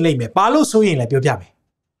စိုးရိမ်လိမ့်မယ်ဘာလို့စိုးရိမ်လဲပြောပြမယ်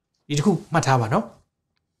ဒီတခုမှတ်ထားပါနော်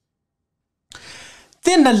သ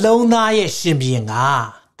င်နှလုံးသားရဲ့ရှင်ဘုရင်က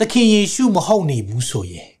သခင်ယေရှုမဟုတ်နေဘူးဆို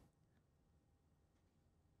ရင်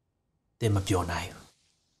သင်မပြောနိုင်ဘူး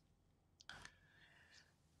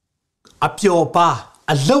အပျော်ပါ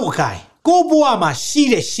အလုတ်အကိုင် ကိုဘွားမှာရှိ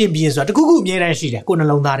တဲ့ရှင်ဘီရင်ဆိုတာတခုခုအမြဲတမ်းရှိတယ်ကိုနှ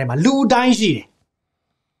လုံးသားထဲမှာလူတိုင်းရှိတယ်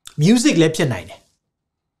music လည်းဖြစ်နိုင်တယ်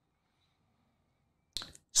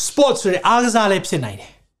sports ဆိုတဲ့အားကစားလည်းဖြစ်နိုင်တ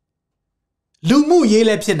ယ်လူမှုရေး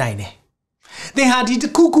လည်းဖြစ်နိုင်တယ်သင်ဟာဒီတ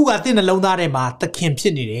ခုခုကသင်နှလုံးသားထဲမှာသခင်ဖြ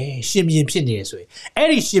စ်နေတယ်ရှင်ဘီရင်ဖြစ်နေတယ်ဆိုရင်အဲ့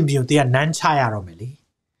ဒီရှင်ဘီရင်သင်ကနမ်းချရတော့မယ်လေ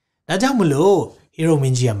ဒါကြောင့်မလို့ဟီရိုမ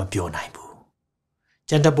င်းကြီးကမပြောနိုင်ဘူး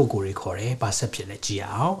ကျန်တဲ့ပုဂ္ဂိုလ်တွေခေါ်တယ်ဘာဆက်ဖြစ်လဲကြည့်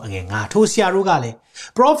အောင်အငယ်ငါထိုဆရာတို့ကလည်း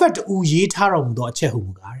prophet ဦးရေးထားတော်မူသောအချက်ဟု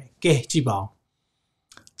မူကားတဲ့ကဲကြည့်ပါဦး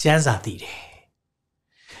ကျမ်းစာသိတယ်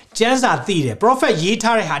ကျမ်းစာသိတယ် prophet ရေး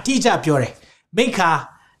ထားတဲ့ဟာအတိအကျပြောတယ်မိခါ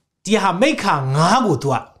ဒီဟာမိခါ9ကိုသူ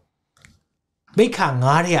ကမိခါ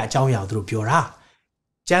9ရဲ့အကြောင်းအရာသူတို့ပြောတာ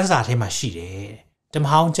ကျမ်းစာထဲမှာရှိတယ်ဓမ္မ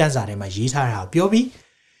ဟောင်းကျမ်းစာထဲမှာရေးထားတာပြောပြီး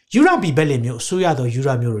ယူရပြည်ဘက်လေမျိုးအစိုးရသောယူရ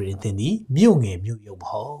မျိုးတွေတင်သည်မြို့ငယ်မြို့ရုံမ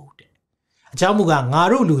ဟုတ်တဲ့အကြောင်းမူကားငါ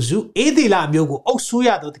တို့လူစုအေးသေးလာမျိုးကိုအုပ်ဆိုးရ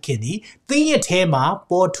သောသခင်သည်သင်ရဲ့ထဲမှာ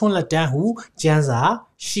ပေါ်ထွန်းလက်တန်းဟုကျမ်းစာ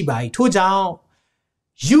ရှိပါ၏ထို့ကြောင့်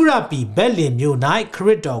ယူရပြည်ဘက်လေမျိုး၌ခရ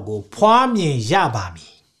စ်တော်ကိုဖွားမြင်ရပါမ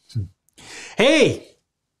ည်ဟေး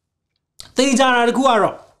သေချာတာတခုက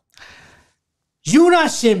တော့ယူရ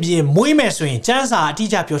ရှင်ပြင်မွေးမယ်ဆိုရင်ကျမ်းစာအတိ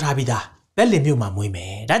အကျပြောထားပြီးသားဘက်လေမျိုးမှာမွေးမ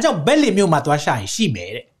ယ်ဒါကြောင့်ဘက်လေမျိုးမှာသွားရှာရင်ရှိမ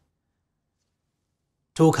ယ်တဲ့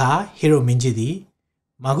ထိုအခါဟီရိုမင်းကြီးသည်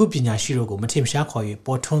မာကုပညာရှိတို့ကိုမထင်ရှားခေါ်၍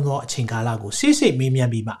ပေါ်ထွန်းသောအချိန်ကာလကိုစိတ်မေးမြ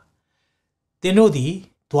န်းပြီးမှသင်တို့သည်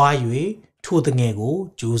သွား၍ထိုတငယ်ကို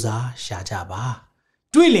ကြိုးစားရှာကြပါ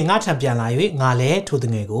တွေ့လင်ငါထံပြန်လာ၍ငါလည်းထိုတ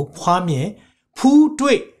ငယ်ကိုဖွားမြင်ဖူး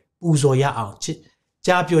တွေ့ပူဇော်ရအောင်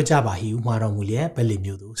ကြားပြောကြပါဟိဟုမှာတော်မူလျက်ဘက်လေ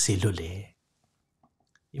မျိုးသို့ဆေလွတ်လေ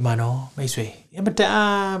ဒီမှာတော့မိတ်ဆွေအမတ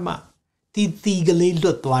န်မှတီကလေးလွ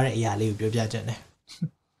တ်သွားတဲ့အရာလေးကိုပြောပြချင်တယ်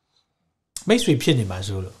မိတ်ဆွေဖြစ်နေမှာ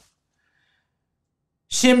ဆိုလို့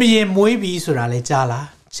ရှင်ဘီရင်မွေးပြီဆိုတာလဲကြားလား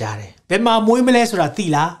ကြားတယ်ဘယ်မှာမွေးမလဲဆိုတာသိ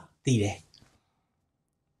လားသိတယ်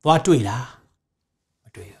သွားတွေ့လားမ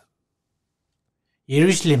တွေ့ဘူးယေရု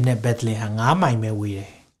ရှလင်နဲ့ဘက်သလင်ဟာ9မိုင်ပဲဝေးတ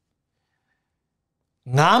ယ်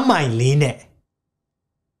9မိုင်လေးနဲ့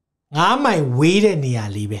9မိုင်ဝေးတဲ့နေရာ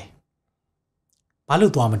လေးပဲဘာ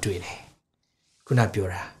လို့သွားမတွေ့လဲခုနပြော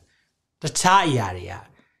တာတခြားအရာတွေက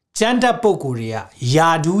ကျမ်းတက်ပုဂ္ဂိုလ်တွေကယာ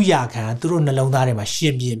ဒူးယာခံသူတို့နှလုံးသားထဲမှာရှ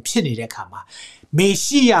င်ဘီရင်ဖြစ်နေတဲ့အခါမှာမေ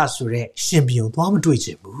ရှိယဆိုတဲ့ရှင်ဘီရင်သွားမတွေ့ချ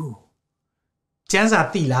င်ဘူးကျမ်းစာ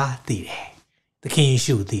သိလားသိတယ်သခင်ယေ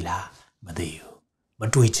ရှုသိလားမသိဘူးမ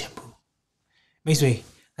တွေ့ချင်ဘူးမိတ်ဆွေ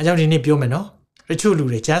အဲကြောင့်ဒီနေ့ပြောမယ်နော်တချို့လူ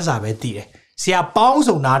တွေကျမ်းစာပဲသိတယ်ဆရာပေါင်း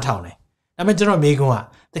စုံနားထောင်တယ်ဒါပေမဲ့ကျွန်တော်မိကုန်းက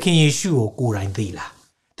သခင်ယေရှုကိုကိုယ်တိုင်သိလား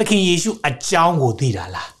သခင်ယေရှုအကြောင်းကိုသိတာ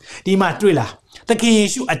လားဒီမှာတွေ့လားသခင်ယေ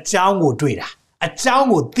ရှုအကြောင်းကိုတွေ့တာအကြောင်း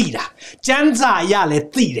ကိုသိတာကျမ်းစာအရလည်း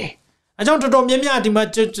သိတယ်အကြောင်းတော်တော်များများဒီမှာ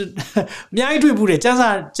အများကြီးတွေ့ဘူးတယ်ကျမ်း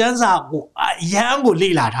စာကိုအရန်ကို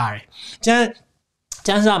လေ့လာထားတယ်ကျ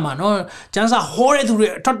မ်းစာမှာနော်ကျမ်းစာဟောတဲ့သူတွေ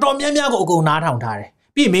တော်တော်များများကိုအကုန်နားထောင်ထားတယ်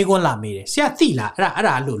ပြီးမေးခွန်းလာမေးတယ်ဆရာသိလားအဲ့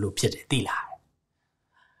ဒါလို့ဖြစ်တယ်သိလား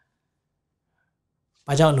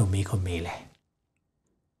ဘာကြောင့်လို့မေးခွန်းမေးလဲ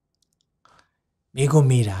မေးခွန်း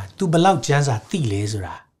မေးတာ तू ဘလောက်ကျမ်းစာသိလဲဆို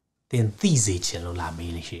တာသင်သိစေချင်လို့လာ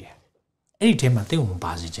မေးလို့ရှိတယ်အဲ့ဒီထဲမှာသင်ကိုမ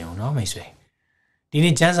ပါစေချင်ဘူးနော်မိတ်ဆွေဒီ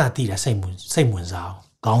နေ့ကျမ်းစာသိတာစိတ်ဝင်စားအောင်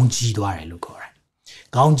ခေါင်းကြီးသွားတယ်လို့ခေါ်တယ်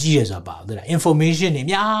ခေါင်းကြီးရဆိုတာပါဟုတ်လား information တွေအ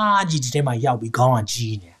များကြီးဒီထဲမှာရောက်ပြီးခေါင်းက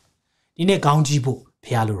ကြီးနေဒီနေ့ခေါင်းကြီးဖို့ဖ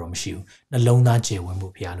ရားလို့တော့မရှိဘူးနှလုံးသားကျယ်ဝန်း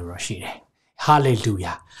ဖို့ဖရားလို့တော့ရှိတယ်ဟာလေလု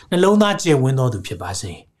ယာနှလုံးသားကျယ်ဝန်းတော်သူဖြစ်ပါ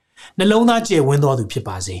စေနှလုံးသားကျယ်ဝန်းတော်သူဖြစ်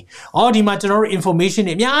ပါစေအော်ဒီမှာကျွန်တော်တို့ information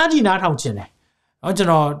တွေအများကြီးနားထောင်ခြင်းတယ်ကျွန်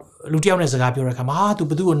တော်လူတစ်ယောက်နဲ့စကားပြောတဲ့အခါမှာသူ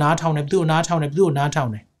ဘသူ့ကိုနားထောင်တယ်ဘသူ့ကိုနားထောင်တယ်ဘသူ့ကိုနားထောင်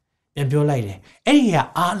တယ်ပြန်ပြောလိုက်တယ်အဲ့ဒီက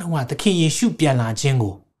အားလုံးကသခင်ယေရှုပြန်လာခြင်း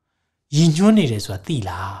ကိုယဉ်ညွှန်းနေတယ်ဆိုတာသိ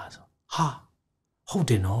လားဆိုဟာဟုတ်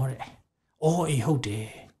တယ်နော်တဲ့အော်အေးဟုတ်တယ်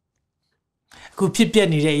အခုဖြစ်ပျက်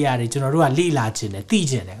နေတဲ့အရာတွေကျွန်တော်တို့ကလေ့လာခြင်းနဲ့သိ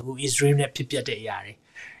ခြင်းနဲ့အခု Israel နဲ့ဖြစ်ပျက်တဲ့အရာတွေ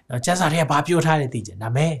နော်ကျမ်းစာထဲကဘာပြောထားလဲသိခြင်းဒါ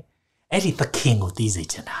မဲ့အဲ့ဒီသခင်ကိုသိစေ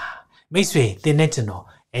ချင်တာမိတ်ဆွေသင်နဲ့ကျွန်တော်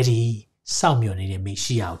အဲ့ဒီစောင့်မျှော်နေတဲ့မေ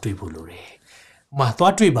ရှိယကိုတွေ့ဖို့လိုတယ်ဥမာ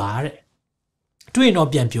သွားတွေ့ပါတဲ့တွေ့တော့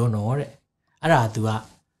ပြန်ပြောတော့တဲ့အဲ့ဒါ तू က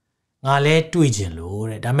ငါလဲတွေ့ကျင်လို့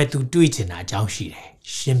တဲ့ဒါပေမဲ့ तू တွေ့ကျင်တာအကြောင်းရှိတယ်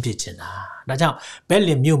ရှင်းပြချင်တာဒါကြောင့်ဘက်လ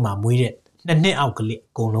င်မြို့မှာမွေးတဲ့နှစ်အောက်ကလေး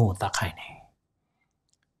အကုန်လုံးကိုတတ်ခိုင်းတယ်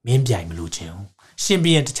မင်းပြိုင်မလို့ခြင်းရှင်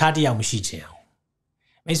ဘီရင်တခြားတယောက်မရှိခြင်း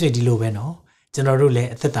မိတ်ဆွေဒီလိုပဲနော်ကျွန်တော်တို့လည်း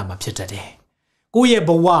အသက်တာမှာဖြစ်တတ်တယ်ကိုယ့်ရဲ့ဘ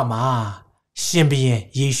ဝမှာရှင်ဘီရင်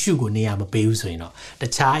ယေရှုကိုနေရာမပေးဘူးဆိုရင်တော့တ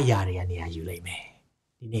ခြားအရာတွေကနေရာယူလိုက်မယ်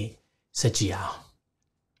ဒီနေ့စကြည့်အောင်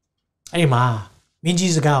အဲ့ဒီမှာမင်း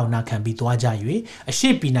ကြီးစကားကိုနာခံပြီးသွားကြ၍အရှိ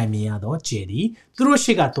ပီနိုင်မြင်ရသောကျယ်သည်သူတို့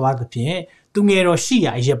ရှိကသွားသဖြင့်သူငယ်တော်ရှိ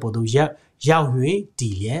ရာအရက်ပေါ်သို့ရောက်၍တ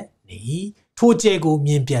ည်လျက်နေထိုကျယ်ကို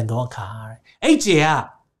မြင်ပြန်သောအခါအဲ့ကျယ်က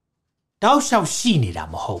တောက်လျှောက်ရှိနေတာ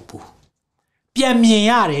မဟုတ်ဘူး ပြန်မြင်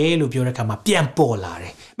ရတယ်လို့ပြောတဲ့အခါမှာပြန်ပေါ်လာတ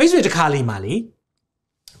ယ်မိတ်ဆွေတစ်ခါလေးမှာလေ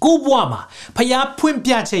ကိုဘွားမှာဖျားဖွင့်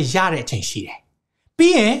ပြချက်ရတဲ့အချိန်ရှိတယ်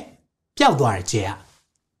ပြီးရင်ပျောက်သွားတယ်ကျေက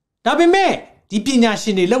ဒါပေမဲ့ဒီပညာရှ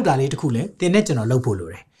င်တွေလောက်တာလေးတခုလဲသင်နဲ့ကျွန်တော်လောက်ဖို့လို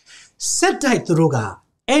တယ်စက်တိုက်သူတို့က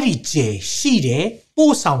အဲ့ဒီကျေရှိတယ်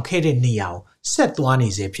ပို့ဆောင်ခဲ့တဲ့နေရာကိုဆက်သွားနေ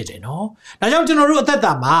စေဖြစ်တယ်နော်ဒါကြောင့်ကျွန်တော်တို့အသက်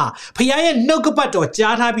တာမှာဖခင်ရဲ့နှုတ်ကပတ်တော်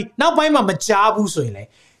ကြားထားပြီးနောက်ပိုင်းမှာမကြားဘူးဆိုရင်လေ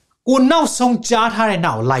ကိုနောက်ဆုံးကြားထားတဲ့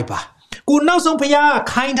နောက်ကိုလိုက်ပါကိုနောက်ဆုံးဖခင်က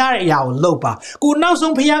ခိုင်းထားတဲ့အရာကိုလုပ်ပါကိုနောက်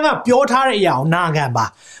ဆုံးဖခင်ကပြောထားတဲ့အရာကိုနာခံပါ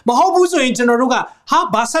မဟုတ်ဘူးဆိုရင်ကျွန်တော်တို့ကဟာ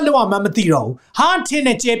ဘာဆက်လို့မှမသိတော့ဘူးဟာထင်း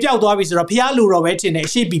နဲ့ကျေပြောက်သွားပြီဆိုတော့ဖခင်လိုတော့ပဲထင်းနဲ့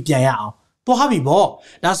အရှိပြီပြန်ရအောင်သွားပြီပေါ့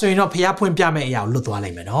ဒါဆိုရင်တော့ဖခင်ဖွင့်ပြမယ့်အရာကိုလွတ်သွား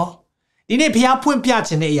လိုက်မယ်နော်ဒီနေ့ဖခင်ဖွင့်ပြ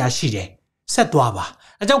ခြင်းတဲ့အရာရှိတယ်ဆက်သွားပါ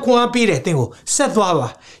အကြောင်းခွန်အားပေးတယ်သင်ကိုဆက်သွားပါ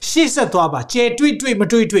ရှေ့ဆက်သွားပါကျဲတွေ့မ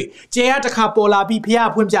တွေ့ကျဲရတစ်ခါပေါ်လာပြီးဖခင်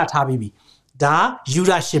ဖွင့်ပြထားပြီးပြီဒါယူ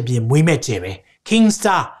ရရှင်ပြင်မွေးမဲ့ကျဲပဲ King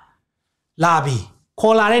Star လာပြီ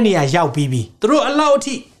ခေါ်လာတဲ့နေရာရောက်ပြီးပြီသူတို့အလောက်အ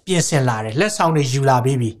ထိပြင်ဆင်လာတယ်လက်ဆောင်တွေယူလာ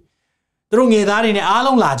ပြီးပြီသူတို့ငယ်သားတွေနဲ့အား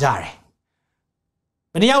လုံးလာကြတယ်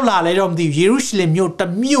ဘယ်နှယောက်လာလဲတော့မသိဘူးယေရုရှလင်မြို့တ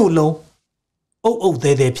စ်မြို့လုံးအုပ်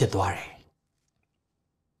သေးဖြစ်သွားတယ်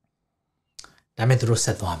ဒါမဲ့သူတို့ဆ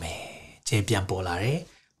က်သွားမယ်ကျေပြန်ပေါ်လာတယ်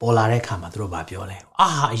ပေါ်လာတဲ့အခါမှာသူတို့ဗာပြောလဲအာ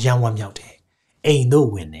အယံဝမ်းမြောက်တယ်အိမ်တို့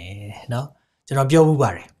ဝင်တယ်နော်ကျွန်တော်ပြောမှုပါ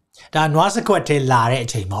တယ်ဒါနွားစကွက်ထဲလာတဲ့အ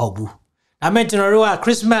ချိန်မဟုတ်ဘူးဒါမဲ့ကျွန်တော်တို့ကခရ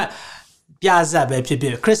စ်စမတ်ပြဇတ်ပဲဖြစ်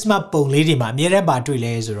ခရစ်စမတ်ပုံလေးတွေမှာအမြဲတမ်းပါတွေ့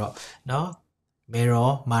လဲဆိုတော့နော်မေရော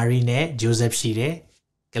မာရီနဲ့ဂျိုဇက်ရှိတယ်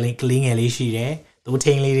ကလေးငယ်လေးရှိတယ်သူ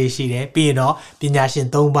ထိန်လေးတွေရှိတယ်ပြီးရင်တော့ပညာရှင်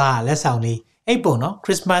၃ပါးလက်ဆောင်လေးအဲ့ပုံနော်ခရ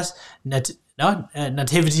စ်စမတ်နော်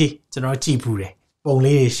nativity ကျွန်တော်ကြည့်ဘူးတယ်ပုံ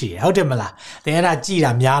လေးတွေရှိတယ်ဟုတ်တယ်မလားသင်အဲ့ဒါကြည်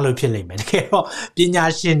တာများလို့ဖြစ်လိမ့်မယ်တကယ်တော့ပညာ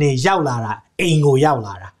ရှင်တွေရောက်လာတာအိမ်ကိုရောက်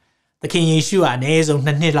လာတာသခင်ယေရှုကအနည်းဆုံး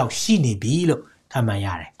2နှစ်လောက်ရှိနေပြီလို့ထမှန်ရ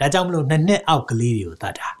တယ်ဒါကြောင့်မလို့2နှစ်အောက်ကလေးတွေကိုသ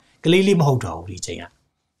တ်တာကလေးလေးမဟုတ်တော့ဘူးဒီချိန်က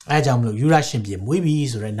အဲဒါကြောင့်မလို့ယူရရှင်ပြင်မွေးပြီ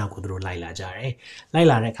ဆိုတဲ့နောက်ကိုသူတို့လိုက်လာကြတယ်လိုက်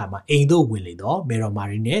လာတဲ့အခါမှာအိမ်တို့ဝင်လေတော့မေရော်မာ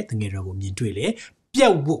ရီနဲ့တငယ်တော်ကိုမြင်တွေ့လေပြ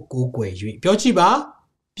က်ဝတ်ကိုကွယ်၍ပြောကြည့်ပါ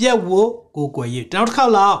ပြက်ဝတ်ကိုကွယ်၍နောက်တစ်ခေါ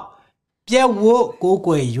က်လောက်ပြက်ဝတ်ကို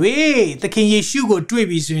ကွယ်၍သခင်ယေရှုကိုတွေ့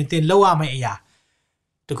ပြီဆိုရင်သင်လောက်ရမယ့်အရာ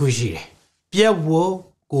တခုရှိတယ်ပြက်ဝတ်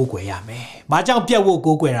ကိုကွယ်ရမယ်။ဘာကြောင့်ပြက်ဝတ်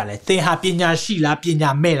ကိုကွယ်တာလဲသင်ဟာပညာရှိလားပညာ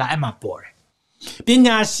မဲ့လားအဲ့မှာပေါ်တယ်ပ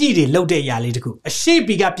ညာရှိတွေလုပ်တဲ့အရာလေးတခုအရှိ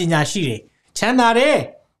ပြီကပညာရှိတွေချမ်းသာတယ်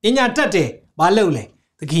ပညာတတ်တယ်ဘာလုပ်လဲ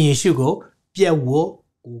သခင်ယေရှုကိုပြက်ဝတ်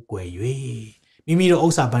ကိုကွယ်၍မိမိတို့ဥ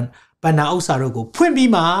စ္စာဘန္နာဥစ္စာတို့ကိုဖွင့်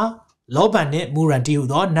ပြီးမှလောဘနဲ့မူရန်တီဟု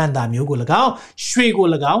သောနန္တာမျိုးကို၎င်းရွှေကို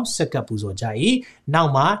၎င်းစက္ကပ်ပူဇော်ကြ၏နော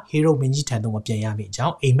က်မှဟေရုမင်းကြီးထံသို့မပြန်ရမည့်အကြော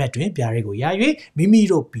င်းအိမ်မက်တွင်ပြားရဲကိုရ၍မိမိ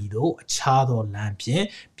တို့ပြည်သို့အခြားသောလမ်းဖြင့်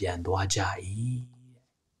ပြန်သွားကြ၏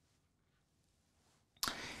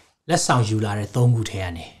လက်ဆောင်ယူလာတဲ့၃ခုထဲက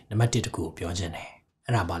နေနံပါတ်1တခုကိုပြောခြင်းတယ်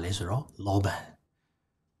အဲ့ဒါဘာလဲဆိုတော့လောဘန်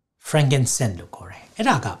frankincense လို့ခေါ်တယ်အဲ့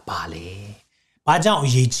ဒါကဘာလဲဘာကြောင့်အ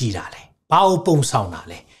ရေးကြီးတာလဲဘာကိုပုံဆောင်တာ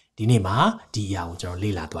လဲဒီနေ့မှာဒီအရာကိုကျွန်တော်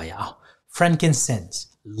လေ့လာသွားရအောင် frankincense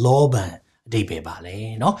လောဘန်အဓိပ္ပာယ်ပါလဲ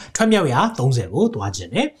เนาะထွက်မြောက်ရာ30ကိုသွားခြ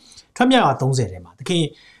င်းတယ်ထွက်မြောက်ရာ30ထဲမှာသခင်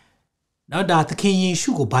နော်ဒါသခင်ယေရှု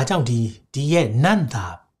ကိုဘာကြောင့်ဒီရဲ့နတ်တာ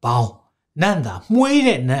ပေါင်းနတ်တာမှုေး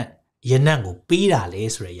တဲ့နတ်ယနတ်ကိုပေးတာလဲ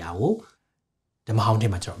ဆိုတဲ့အရာကိုဓမ္မဟောင်းထဲ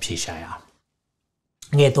မှာကျွန်တော်ဖြေရှာရအောင်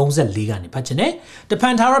ငယ်34ကနေဖတ်ခြင်းနဲ့တဖ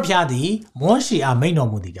န်ထာဝရဘုရားသည်မောရှေအားမိန့်တော်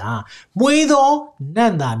မူသည်ကမွေးသောန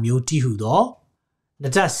တ်တာမျိုးတည်ဟုသောန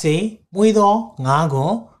တ်စေမွေးသောငါးခွ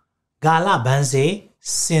န်ဂါလဗန်စေ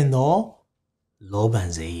စင်သောလောဘန်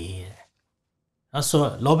စေနော်ဆို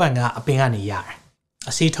လောဘန်ကအပင်ကနေရတယ်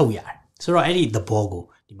အစေးထုတ်ရတယ်ဆိုတော့အဲ့ဒီသဘောကို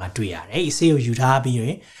ဒီမှာတွေ့ရတယ်အဲ့ဒီအစေးကိုယူထားပြီးရ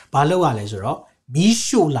င်ဘာလုပ်ရလဲဆိုတော့မီး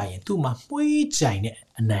ရှို့လိုက်ရင်သူ့မှာမှုေးကြိုင်တဲ့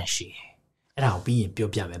အနံ့ရှိတယ်အဲ့ဒါကိုပြီးရင်ပြော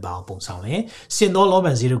ပြမယ်ဘာအောင်ပုံဆောင်လဲစင်သောလောဘ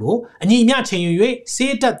န်စေးတို့ကိုအညီအမျှချိန်ယူ၍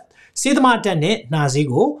စေးသမားတက်နဲ့နှာစေး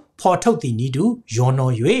ကိုဖော်ထုတ်သည်နည်းတူယောနော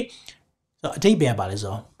၍အတိတ်ပဲပါလဲ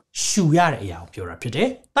ဆိုတော့ရှူရတဲ့အရာကိုပြောတာဖြစ်တယ်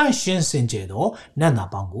။တန့်ရှင်းစင်ကြယ်သောနတ်နာ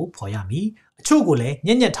ပေါင်းကိုဖော်ရမည်။အချို့ကိုလည်း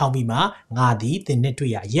ညံ့ညက်ထောင်းပြီးမှငါသည်သင်နဲ့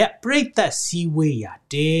တွေ့ရရက်ပရိသတ်စည်းဝေးရာ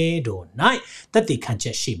တဲတော်၌သက်သေခံချ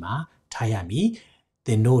က်ရှိမှထားရမည်။သ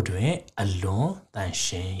င်တို့တွင်အလွန်တန့်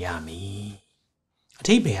ရှင်းရမည်။အ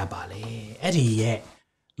တိတ်ပဲပါလဲအဲ့ဒီရဲ့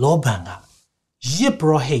လောဘန်ကယစ်ဘ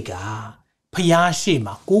ရဟိတ်ကဖျားရှိ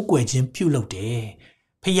မှကိုးကွယ်ခြင်းပြုလုပ်တယ်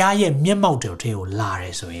။ဖျားရဲ့မျက်မှောက်တော်ထဲကိုလာတ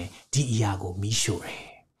ယ်ဆိုရင်ဒီအရာကိုမီးရှို့တ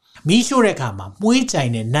ယ်မီးရှို့တဲ့အခါမှာမွေးကြို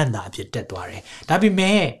င်တဲ့နတ်သားအဖြစ်တက်သွားတယ်ဒါပေ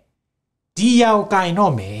မဲ့ဒီအရာကိုကင်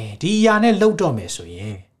တော့မယ်ဒီအရာနဲ့လှုပ်တော့မယ်ဆိုရ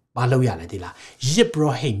င်မလုပ်ရလဲဒီလားယစ်ဘရ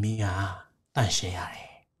ဟိတ်မင်းကတန့်ရှင်းရတယ်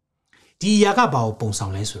ဒီအရာကဘာကိုပုံဆော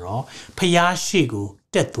င်လဲဆိုတော့ဖျားရှိကို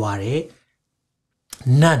တက်သွားတဲ့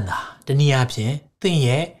နတ်သားတနည်းအားဖြင့်သင်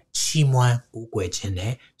ရဲ့ ချီးမွမ်းကိုးကွယ်ခြင်း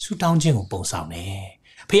နဲ့ဆုတောင်းခြင်းကိုပုံဆောင်တယ်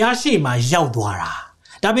ဖျားရှိမှရောက်သွားတာ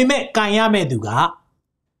ဒါပေမဲ့ကံရမဲ့သူက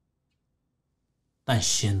တန်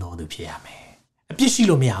ရှင်းတော်သူဖြစ်ရမယ်အပြစ်ရှိ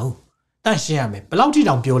လို့မရဘူးတန်ရှင်းရမယ်ဘယ်လောက်ထိ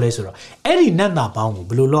တောင်ပြောလဲဆိုတော့အဲ့ဒီနတ်သားပေါင်းကို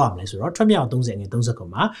ဘယ်လိုလုပ်ရမလဲဆိုတော့ထွတ်မြောက်30ငွေ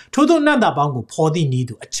30မှာထို့သောနတ်သားပေါင်းကိုဖော်သည့်နည်း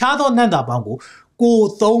သူအခြားသောနတ်သားပေါင်းကိုကို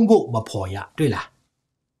သုံးဖို့မဖော်ရတွေ့လား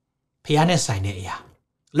ဖျားနဲ့ဆိုင်တဲ့အရာ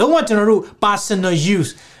လုံးဝကျွန်တော်တို့ personal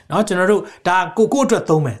use เนาะကျွန်တော်တို့ဒါကိုအတွက်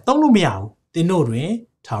သုံးမယ်သုံးလို့မရဘူးသင်တို့တွင်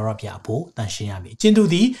ထာဝရဘုရားဖို့တန်ရှင်းရမည်ကျင့်သူ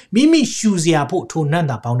သည်မိမိရှူစရာဖို့ထိုနတ်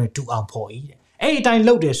သားပေါင်းနဲ့တူအောင်ဖော်၏တဲ့အဲ့ဒီအတိုင်း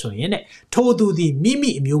လုပ်တယ်ဆိုရင်တဲ့ထိုသူသည်မိမိ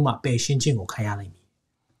အမျိုးမှပယ်ရှင်းခြင်းကိုခံရလိမ့်မည်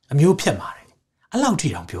အမျိုးဖြတ်ပါတယ်အဲ့လောက်ထိ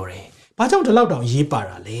တောင်ပြောတယ်ဘာကြောင့်ဒီလောက်တောင်ရေးပါ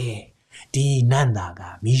တာလဲဒီနတ်သားက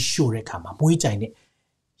မီးရှို့တဲ့ခါမှာမွေးကြိုင်တဲ့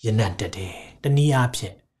ရနံ့တက်တယ်တနည်းအားဖြ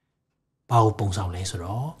င့်ဘာကိုပုံဆောင်လဲဆို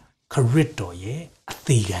တော့ခရစ်တော်ရဲ့အ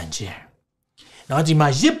သေးခံခြင်းနော်ဒီမှာ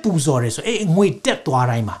ရစ်ပူစော်တယ်ဆိုအဲ့ငွေတက်သွား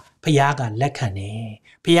တိုင်းမှာဖခင်ကလက်ခံတယ်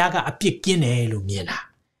ဖခင်ကအပြစ်ကင်းတယ်လို့မြင်တာ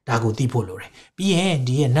ဒါကိုသိဖို့လိုတယ်ပြီးရင်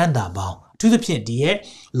ဒီရဲ့နန္တာပေါင်းအထူးသဖြင့်ဒီရဲ့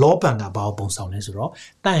လောပံကဘာကိုပုံဆောင်လဲဆိုတော့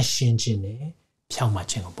တန့်ရှင်းခြင်းနဲ့ဖြောင့်မတ်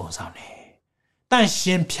ခြင်းကိုပုံဆောင်တယ်တန့်ရှ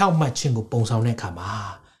င်းဖြောင့်မတ်ခြင်းကိုပုံဆောင်တဲ့အခါမှာ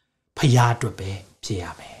ဖခင်အတွက်ပဲဖြစ်ရ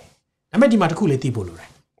မယ်ဒါပေမဲ့ဒီမှာတစ်ခုလေးသိဖို့လိုတ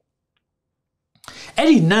ယ်အဲ့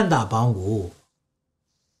ဒီနန္တာပေါင်းကို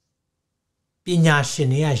ပညာရှင်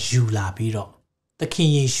တွေကယူလာပြီးတော့သခင်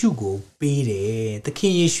ယေရှုကိုပေးတယ်သခ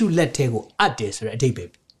င်ယေရှုလက်ထဲကိုအပ်တယ်ဆိုတဲ့အဓိပ္ပာယ်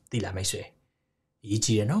သိလားမိတ်ဆွေအရေး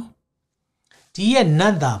ကြီးတယ်နော်ဒီရဲ့န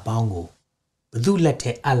တ်သားပေါင်းကိုဘယ်သူလက်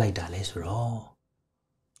ထဲအပ်လိုက်တာလဲဆိုတော့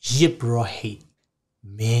ယေဘရဟိ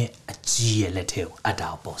မင်းအကြီးရဲ့လက်ထဲကိုအပ်တာ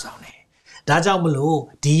ကိုပုံဆောင်တယ်ဒါကြောင့်မလို့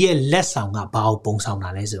ဒီရဲ့လက်ဆောင်ကဘာကိုပုံဆောင်တာ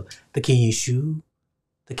လဲဆိုသခင်ယေရှု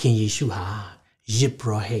ဟာယေဘ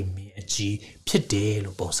ရဟိမင်းအကြီးဖြစ်တယ်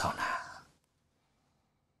လို့ပုံဆောင်တာ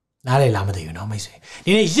နားလည်လားမသိဘူးเนาะမိတ်ဆွေ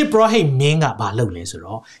ဒီနေ့ယေဘရဟိမင်းကဘာလုပ်လဲဆို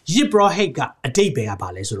တော့ယေဘရဟိကအတိတ်ပဲကဘာ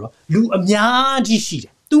လဲဆိုတော့လူအများကြီးရှိတ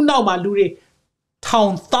ယ်သူ့နောက်မှာလူတွေထော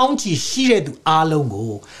င်တောင်းချီရှိတဲ့သူအား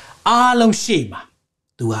လုံးရှေ့မှာ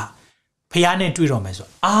သူကဖခင်နဲ့တွေ့တော့မယ်ဆို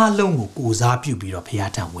အားလုံးကိုကိုစားပြုပြီးတော့ဖခ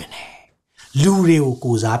င်ထံဝင်တယ်လူတွေကို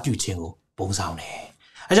ကိုစားပြုခြင်းကိုပုံဆောင်တယ်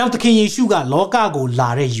အဲကြောင့်သခင်ယေရှုကလောကကိုလာ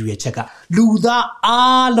တဲ့ရည်ရွယ်ချက်ကလူသား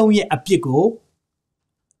အားလုံးရဲ့အပြစ်ကို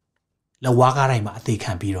လဝါကားတိုင်းမှာအသေး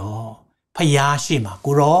ခံပြီးတော့ဖယားရှိမှာ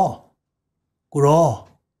ကိုရော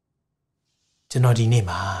ကျွန်တော်ဒီနေ့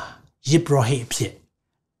မှာယေဘရဟိအဖြစ်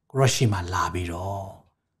ကိုရောရှိမှာလာပြီးတော့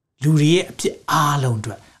လူတွေရဲ့အဖြစ်အားလုံးအ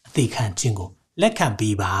တွက်အသေးခံခြင်းကိုလက်ခံ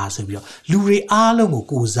ပေးပါဆိုပြီးတော့လူတွေအားလုံးကို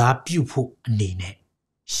ကိုစားပြုဖို့အနေနဲ့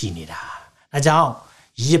ရှိနေတာဒါကြောင့်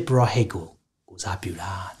ယေဘရဟိကိုစားပြု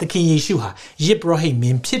တာသခင်ယေရှုဟာယေဘရဟိမ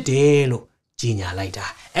င်းဖြစ်တယ်လို့ကြီးညာလိုက်တာ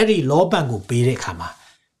အဲ့ဒီလောပံကိုပေးတဲ့အခါမှာ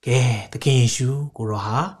ကဲသခင်ယေရှုကိုရော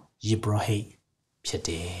ဟာယေဘရဟိဖြစ်တ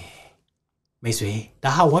ယ်မိတ်ဆွေဒါ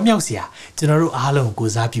ဟာဝမ်းမြောက်စရာကျွန်တော်တို့အားလုံးကို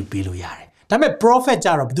စားပြုပေးလို့ရတယ်ဒါပေမဲ့ prophet ကြ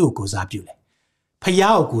တော့ဘယ်သူ့ကိုစားပြုလဲဖခင်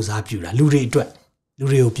ကိုကိုစားပြုတာလူတွေအတွက်လူ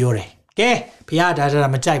တွေကိုပြောတယ်ကဲဖခင်ဒါ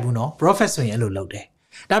မကြိုက်ဘူးနော် prophet ဆိုရင်အဲ့လိုလုပ်တယ်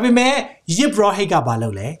ဒါပေမဲ့ယေဘရဟိကဘာလု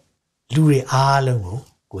ပ်လဲလူတွေအားလုံး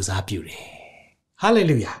ကိုစားပြုတယ်ဟာလေ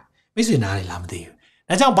လုယာမိတ်ဆွေနားလေလားမသိဘူး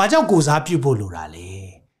ဒါကြောင့်ဘာကြောင့်ကိုစားပြုဖို့လိုတာလဲ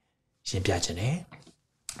ရှင်းပြခြင်းနဲ့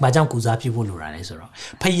ဘာကြောင့်ကိုစားပြုဖို့လိုတာလဲဆိုတော့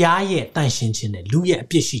ဖခင်ရဲ့တန့်ရှင်းခြင်းနဲ့လူရဲ့အ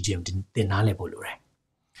ပြစ်ရှိခြင်းကိုသင်နားလည်ဖို့လိုတယ်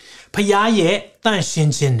ဖခင်ရဲ့တန့်ရှ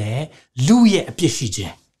င်းခြင်းနဲ့လူရဲ့အပြစ်ရှိခြ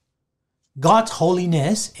င်း God's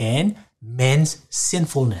holiness and man's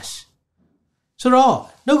sinfulness ဆိုတော့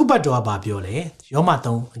နှုတ်ကပတ်တော်ကဘာပြောလဲယောမ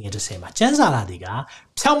3:30မှာကျမ်းစာလာတွေက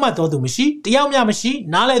ဖြောင့်မတ်တော်သူမရှိတယောက်မျှမရှိ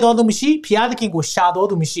နားလည်တော်သူမရှိဖျားသခင်ကိုရှာတော်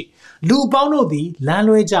သူမရှိလူပေါင်းတို့သည်လမ်း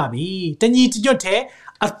လွဲကြပြီတညီတညွတ်တဲ့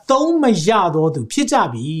အသုံးမရတော်သူဖြစ်ကြ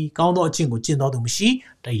ပြီကောင်းသောအကျင့်ကိုကျင့်တော်သူမရှိ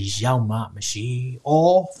တယောက်မှမရှိ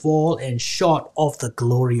all fall and short of the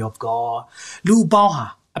glory of God လူပေါင်းဟာ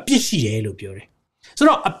အပြစ်ရှိတယ်လို့ပြောတယ်ဆို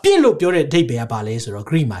တော့အပြစ်လို့ပြောတဲ့အဓိပ္ပာယ်ကဘာလဲဆိုတော့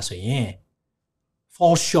Greek မှာဆိုရင်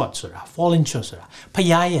fall short ဆိုတာ falling short ဆိုတာဖခင်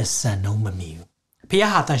ရဲ့စံနှုန်းမမီဘူးဖခင်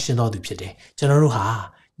ဟာတန်ရှင်းတော်သူဖြစ်တယ်ကျွန်တော်တို့ဟာ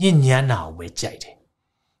ညဉ့်ညမ်းတာကိုပဲကြိုက်တယ်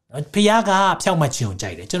နော်ဖခင်ကဖြောင့်မတ်ခြင်းကို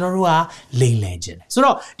ကြိုက်တယ်ကျွန်တော်တို့ကလိမ်လည်ခြင်းတယ်ဆို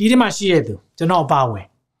တော့ဒီထဲမှာရှိတဲ့သူကျွန်တော်အပါဝင်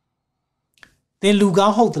သင်လူကော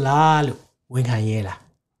င်းဟုတ်သလားလို့ဝန်ခံရဲလား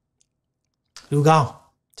လူကောင်း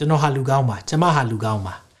ကျွန်တော်ဟာလူကောင်းပါကျမဟာလူကောင်း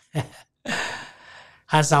ပါ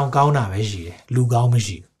ဟာဆောင်ကောင်းတာပဲရှိတယ်လူကောင်းမ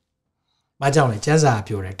ရှိဘူး။ဘာကြောင့်လဲကျမ်းစာ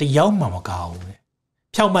ပြောတယ်တယောက်မှမကောင်းဘူးလေ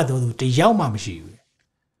။ဖြောက်မှတ်တော်သူတယောက်မှမရှိဘူး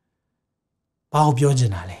။ဘာကိုပြောချ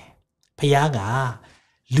င်တာလဲ။ဖခင်က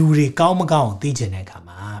လူတွေကောင်းမကောင်းသိချင်တဲ့အခါ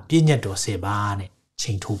မှာပြည့်ညတ်တော်10ပါးနဲ့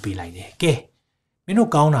ချိန်ထိုးပေးလိုက်တယ်။ကဲမင်း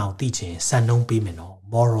တို့ကောင်းတာကိုသိချင်စံနှုန်းပေးမယ်နော်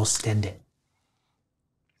moral standard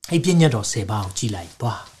အဲ့ပြည့်ညတ်တော်10ပါးကိုကြည့်လိုက်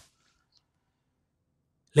သွား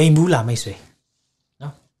။လိမ်ဘူးလားမိတ်ဆွေ။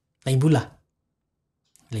နော် လိန်ဘူးလား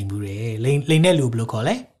လိန်ဘူးတယ်လိန်တဲ့လူဘယ်လိုခေါ်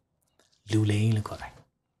လဲလူလိန်လို့ခေါ်တယ်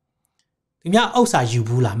သူများဥစ္စာယူ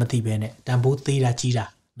ဘူးလားမသိပဲနဲ့တန်ဖိုးသေးတာကြီးတာ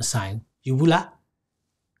မဆိုင်ယူဘူးလား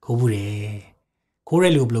ခိုးဘူးတယ်ခိုး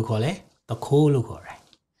တဲ့လူဘယ်လိုခေါ်လဲတခိုးလို့ခေါ်တယ်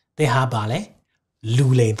တဲ့ဟာပါလဲလူ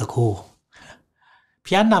လိန်တခိုး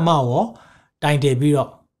ဖျားနာမရောတိုင်တယ်ပြီးတော့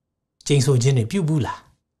ကျိန်ဆိုခြင်းတွေပြုတ်ဘူးလား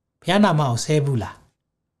ဖျားနာမကိုဆဲဘူးလား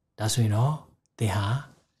ဒါဆိုရင်တော့တဲ့ဟာ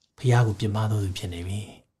ဖျားကိုပြစ်မှားတော်သူဖြစ်နေပြီ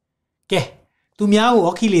ကဲသူများကို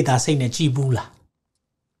အခိလေသာစိတ်နဲ့ကြည်ဘူးလား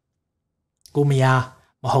ကိုမယား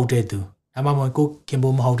မဟုတ်တဲ့သူဒါမှမဟုတ်ကိုခင်ဗျ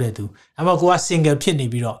မဟုတ်တဲ့သူဒါမှမဟုတ်ကိုက single ဖြစ်နေ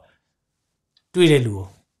ပြီးတော့တွေ့တဲ့လူကို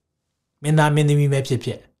မင်းသားမင်းသမီးပဲဖြစ်ဖြ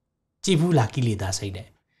စ်ကြည်ဘူးလားကိလေသာစိတ်နဲ့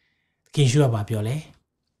ခင်ရှုကပါပြောလဲ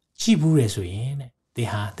ကြည်ဘူးရဆိုရင်တဲ့သင်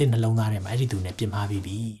ဟာသင်နှလုံးသားထဲမှာအဲ့ဒီသူနဲ့ပြစ်မှားပြီး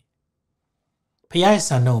ပြီဖခင်ရဲ့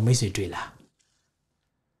စံတော်ကိုမိတ်ဆွေတွေ့လား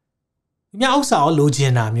မြတ်ဥစ္စာကိုလိုချ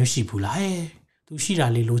င်တာမျိုးရှိဘူးလားသူရှိတာ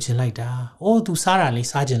လေးလိုချင်လိုက်တာသူစားတာလေး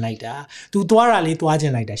စားချင်လိုက်တာသူသွားတာလေးသွားချ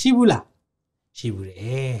င်လိုက်တာရှိဘူးလားရှိဘူးတ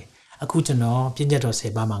ယ်အခုကျွန်တော်ပြည့်ညတ်တော်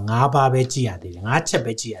10ပါးမှာ9ပါးပဲကြည်ရသေးတယ်9ချက်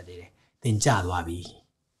ပဲကြည်ရသေးတယ်သင်ကြသွားပြီ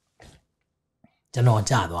ကျွန်တော်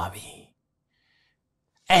ကြသွားပြီ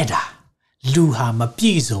အဲ့ဒါလူဟာမပြ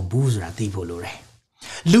ည့်စုံဘူးဆိုတာသိဖို့လိုတယ်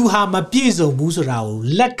လူဟာမပြည့်စုံဘူးဆိုတာကို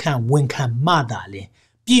လက်ခံဝန်ခံမှသာလေ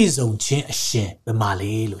ပြည့်စုံခြင်းအရှင်ဘယ်မှာ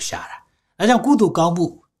လဲလို့ရှာတာဒါကြောင့်ကုသိုလ်ကောင်းမှု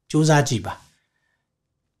စူးစမ်းကြည့်ပါ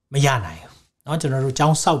မရနိုင်ဘူးเนาะကျွန်တော်တို့ကြော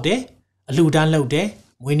င်းဆောက်တယ်အလှူဒန်းလုပ်တယ်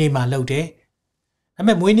မွေးနေ့မှာလုပ်တယ်ဒါ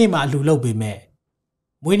ပေမဲ့မွေးနေ့မှာအလှူလုပ်ပေမဲ့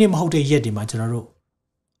မွေးနေ့မဟုတ်တဲ့ရက်တွေမှာကျွန်တော်တို့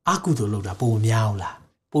အကုသိုလ်လုပ်တာပုံများအောင်လား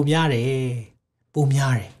ပုံများတယ်ပုံ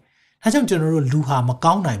များတယ်ဒါကြောင့်ကျွန်တော်တို့လူဟာမ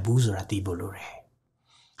ကောင်းနိုင်ဘူးဆိုတာသိဖို့လိုတယ်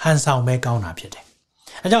ဟန်ဆောင်ပဲကောင်းတာဖြစ်တယ်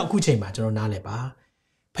အဲကြောင့်အခုချိန်မှာကျွန်တော်နားလည်ပါ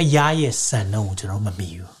ဖခင်ရဲ့စံနှုန်းကိုကျွန်တော်မမီ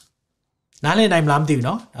ဘူးနားလည်နိုင်မလားမသိဘူးเ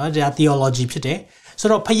นาะဒါ theology ဖြစ်တယ်ဆို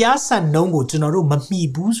တော့ဖခင်စံနှုန်းကိုကျွန်တော်တို့မမီ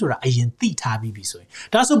ဘူးဆိုတာအရင်သိထားပြီးပြီဆိုရင်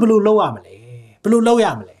ဒါဆိုဘယ်လိုလုပ်ရမလဲဘယ်လိုလုပ်ရ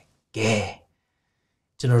မလဲကဲ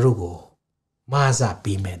ကျွန်တော်တို့ကိုမဆ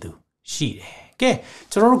ပေးမဲ့သူရှိတယ်ကဲ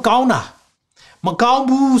ကျွန်တော်တို့ကောင်းတာမကောင်း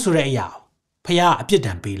ဘူးဆိုတဲ့အရာဖခင်အပြစ်ဒ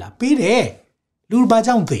ဏ်ပေးလားပေးတယ်လူဘာ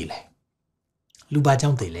ကြောင့်သေးလဲလူဘာကြော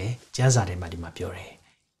င့်သေးလဲကျမ်းစာထဲမှာဒီမှာပြောတယ်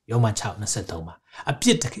ယောမ 6:23 မှာအပြ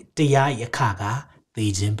စ်တရားရဲ့အခါကသေ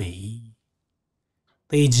ခြင်းပဲ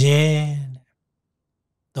သေခြင်း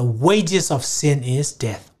the wages of sin is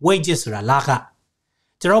death wages ဆိုတာလာခ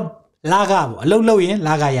ကျွန်တော်လာခပေါ့အလုပ်လုပ်ရင်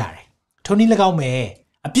လာခရတယ်ထုံနည်း၎င်းပဲ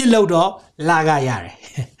အပြစ်လုပ်တော့လာခရတယ်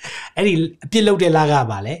အဲ့ဒီအပြစ်လုပ်တဲ့လာခ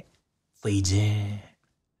ပါလေသေခြင်း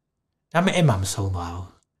ဒါပေမဲ့အဲ့မှာမဆုံးသွားဘူး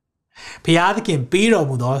ဘုရားသခင်ပေးတော်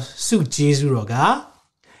မူသောဆုကျေးဇူးတော်က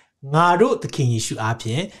ငါတို့သခင်ယေရှုအားဖြ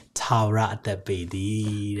င့်ထာဝရအသက်ပေးသ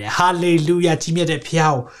ည်တဲ့ဟာလေလုယာကြီးမြတ်တဲ့ဘု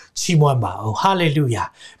ရားကိုချီးမွမ်းပါအောင်ဟာလေလုယာ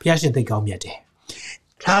ဘုရားရှင်သိကောင်းမြတ်တယ်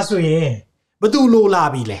ဒါဆိုရင်ဘသူလိုလာ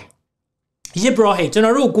ပြီလဲယေဘရဟေကျွန်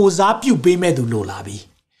တော်တို့ကိုစားပြုတ်ပေးမဲ့သူလိုလာပြီ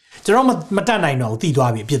ကျွန်တော်မတတ်နိုင်တော့ဘူးတည်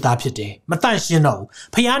သွားပြီအပြစ်သားဖြစ်တယ်မတန့်ရှင်းတော့ဘူး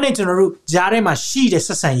ဘုရားနဲ့ကျွန်တော်တို့ကြားထဲမှာရှိတဲ့ဆ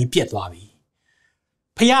က်ဆံရေးပြတ်သွားပြီ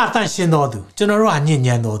ဖခင်အသန့်ရှင်းတော်သူကျွန်တော်တို့ဟာညဉ့်ည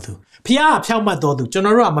မ်းတော်သူဖခင်ကဖြောင့်မတ်တော်သူကျွန်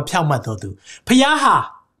တော်တို့ကမဖြောင့်မတ်တော်သူဖခင်ဟာ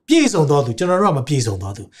ပြည့်စုံတော်သူကျွန်တော်တို့ကမပြည့်စုံ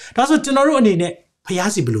တော်သူဒါဆိုကျွန်တော်တို့အနေနဲ့ဖခင်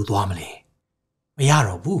စီဘယ်လိုသွားမလဲမရ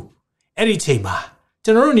တော့ဘူးအဲ့ဒီချိန်မှာကျွ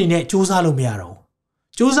န်တော်တို့အနေနဲ့စူးစမ်းလို့မရတော့ဘူး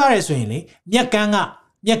စူးစမ်းရဲဆိုရင်လေမျက်ကန်းကို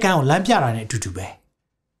လမ်းပြတာနဲ့အတူတူပဲ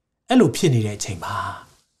အဲ့လိုဖြစ်နေတဲ့အချိန်မှာ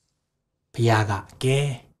ဖခင်ကကဲ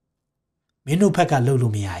မင်းတို့ဘက်ကလှုပ်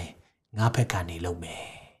လို့မရရင်ငါဘက်ကနေလှုပ်မယ်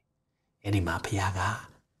အဲ့ဒီမှာဖခင်က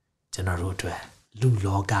ကျွန်တော်တို့အတွက်လူ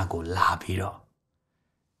လောကကိုလာပြီးတော့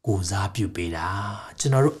ကိုစားပြုပေးတာကျွ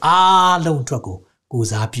န်တော်တို့အားလုံးအတွက်ကို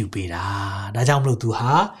စားပြုပေးတာဒါကြောင့်မလို့သူဟာ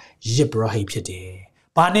ယစ်ဘရဟိဖြစ်တယ်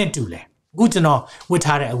။ဘာနဲ့တူလဲအခုကျွန်တော်ဝတ်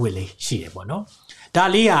ထားတဲ့အဝတ်လေးရှိတယ်ပေါ့နော်။ဒါ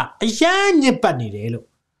လေးကအရန်ညစ်ပတ်နေတယ်လို့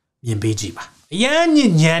မြင်ပေးကြည့်ပါ။အရန်ည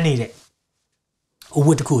စ်ညမ်းနေတဲ့အဝ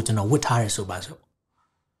တ်တစ်ခုကျွန်တော်ဝတ်ထားရဲဆိုပါစို့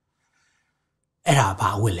။အဲ့ဒါဘာ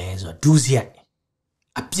အဝတ်လဲဆိုတော့ဒူးစရိုက်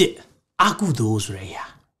အပြစ်အကုသိုလ်ဆိုတဲ့အရာ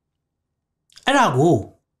အဲ့ဒါကို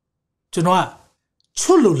ကျွန်တော်က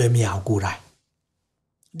ချွတ်လို့လည်းမရဘူးကိုယ်တိုင်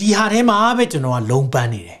ဒီဟာထဲမှာပဲကျွန်တော်ကလုံးပန်း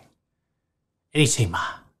နေတယ်အဲ့ဒီချိန်မှာ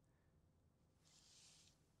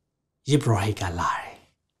ယေဘရဟိက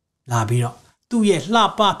လာပြီးတော့သူ့ရဲ့လှ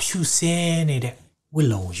ပဖြူစင်းနေတဲ့ဝတ်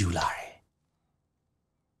လုံကိုယူလာတယ်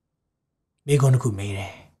မိကုန်းတစ်ခုမေးတ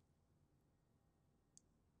ယ်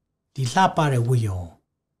ဒီလှပတဲ့ဝတ်ယုံ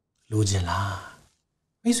လိုချင်လား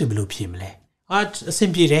မိတ်ဆွေဘယ်လိုဖြေမလဲအဆ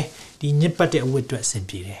င်ပြေတယ်ဒီညစ်ပတ်တဲ့အဝတ်အတွက်အဆင်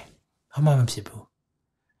ပြေတယ်ဘာမှမဖြစ်ဘူး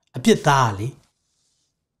အပြစ်သားလေ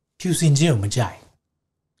ဖြူစင်ခြင်းကိုမကြိုက်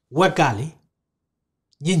ဝက်ကလေ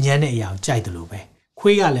ညဉ့်ညမ်းတဲ့အရာကိုကြိုက်တယ်လို့ပဲ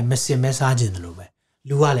ခွေးကလည်းမစင်မဲစားခြင်းတယ်လို့ပဲ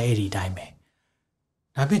လူကလည်းအဲ့ဒီတိုင်းပဲ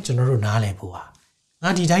ဒါပေမဲ့ကျွန်တော်တို့နားလည်ဖို့ဟာ ငါ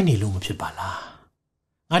ဒီတိုင်းနေလို့မဖြစ်ပါလား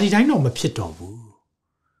ငါဒီတိုင်းတော့မဖြစ်တော့ဘူး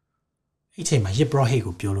အဲ့ချိန်မှာယစ်ဘရဟိတ်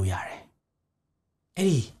ကိုပြောလို့ရတယ်အဲ့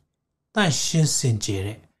ဒီတန့်ရှင်းစင်ကြယ်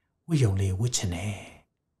တဲ့ဝိယုံလေးဝစ်ချင်တယ်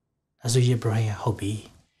ဒါဆိုယစ်ဘရဟိတ်ဟုတ်ပြီ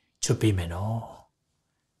ချွတ်ပေးမယ်နော်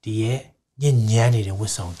ဒီရဲ့ညဉ့်ညမ်းနေတဲ့ဝ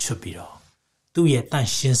တ်ဆောင်ချွတ်ပြီးတော့သူ့ရဲ့တန့်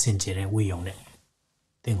ရှင်းစင်ကြယ်တဲ့ဝိယုံနဲ့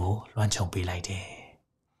သင်ကိုလွှမ်းခြုံပေးလိုက်တယ်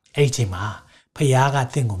အဲ့ဒီချိန်မှာဖယားက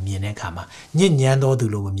သင်ကိုမြင်တဲ့အခါမှာညဉ့်ညမ်းသောသူ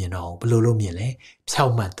လို့မမြင်တော့ဘူးဘယ်လိုလို့မြင်လဲဖြော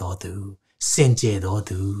က်မှတ်သောသူစင်ကြယ်သော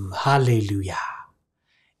သူဟာလေလုယာ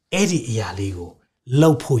အဲ့ဒီအရာလေးကိုလှု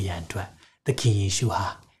ပ်ဖို့ရန်အတွက်သခင်ယေရှုဟာ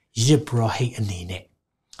ယစ်ဘရဟိတ်အနေနဲ့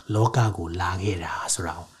လောကကိုလာခဲ့တာဆို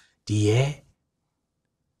တော့ဒီရဲ့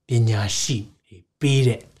ပညာရှိပေး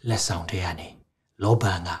တဲ့လက်ဆောင်တွေကနေလောဘ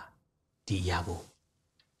န်ကဒီအရာကို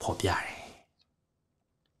ဖော်ပြတယ်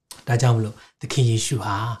ဒါကြောင့်မလို့သခင်ယေရှု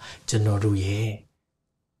ဟာကျွန်တော်တို့ရဲ့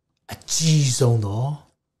အကြီးဆုံးသော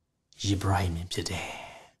ယေဘရဟိတ်ဖြစ်တယ်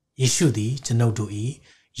ယေရှုသည်ကျွန်ုပ်တို့၏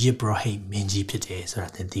ယေဘရဟိတ်မင်းကြီးဖြစ်တယ်ဆိုတာ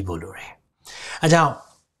သင်သိဖို့လိုတယ်အဲကြောင့်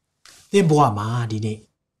သင်ဘဝမှာဒီနေ့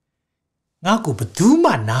ငါ့ကိုဘယ်သူ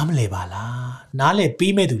မှနားမလဲပါလားနားလဲ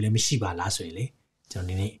ပြီးမဲ့သူလည်းမရှိပါလားဆိုရင်လေကျွန်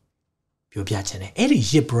တော်ဒီနေ့ပြောပြချင်တယ်အဲ့ဒီ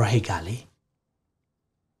ယေဘရဟိတ်ကလေ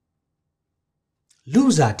လူ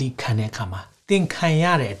စားတိခံတဲ့အခါမှာသင်ခံရ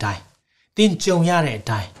တဲ့အတိုင်းသင်ကြုံရတဲ့အ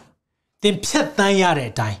တိုင်းသင်ဖြတ်သန်းရတဲ့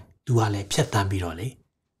အတိုင်းသူကလည်းဖြတ်သန်းပြီးတော့လေ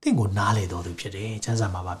သင်ကိုနားလေတော်သူဖြစ်တယ်ကျမ်းစာ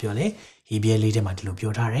မှာပြောလေဟေဘရဲလေးထဲမှာဒီလို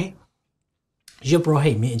ပြောထားတယ်ယေဘရ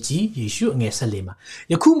ဟိတ်မင်းအကြီးယေရှုအငယ်14မှာ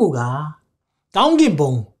ယခုမူကားတောင်းကင်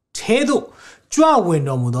ဘုံထဲသို့ကြွဝင်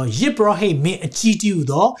တော်မူသောယေဘရဟိတ်မင်းအကြီးတည်းဟူ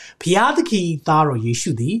သောဘုရားသခင်သားတော်ယေ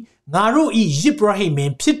ရှုသည်ငါတို့ဤယေဘရဟိတ်မ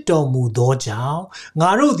င်းဖြစ်တော်မူသောကြောင့်ငါ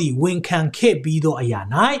တို့သည်ဝန်ခံခဲ့ပြီးသောအရာ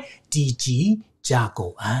၌တည်ကြည်ကြကု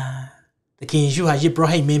န်အံ့သခင်ယေရှုဟာယေဘရ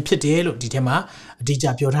ဟိတ်မင်းဖြစ်တယ်လို့ဒီထဲမှာအတိအကျ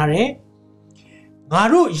ပြောထားတယ်ငါ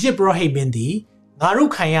တို့ယေဘရဟိတ်မင်းသည်ငါတို့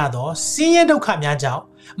ခံရသောဆင်းရဲဒုက္ခများကြောင့်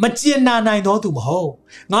မကျင်နာနိုင်သောသူမဟုတ်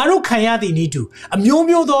ငါတို့ခံရသည့်နည်းတူအမျိုး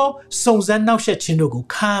မျိုးသောစုံစမ်းနှောက်ယှက်ခြင်းတို့ကို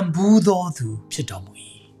ခံဘူးသောသူဖြစ်တော်မူ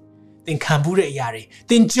၏သင်ခံဘူးတဲ့အရာတွေ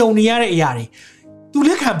သင်ကြုံနေရတဲ့အရာတွေသူလ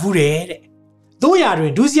က်ခံဘူးတယ်တဲ့တို့ရာတွ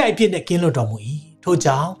င်ဒုစရိုက်ဖြစ်တဲ့ကင်းလွတ်တော်မူ၏ထို့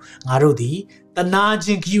ကြောင့်ငါတို့သည်တနာခြ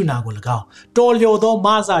င်းဂိယူနာကို၎င်းတော်လျော်သောမ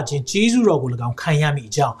ဆခြင်းကျေးဇူးတော်ကို၎င်းခံရမည်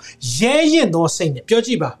အကြောင်းရဲရင်သောစိတ်နဲ့ပြောကြ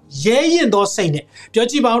ည့်ပါရဲရင်သောစိတ်နဲ့ပြော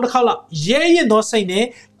ကြည့်ပါအောင်တစ်ခါလောက်ရဲရင်သောစိတ်နဲ့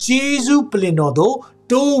ကျေးဇူးပလင်တော်တို့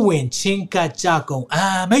တိုးဝင်ချင်းကကြကုန်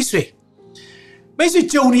မိတ်ဆွေ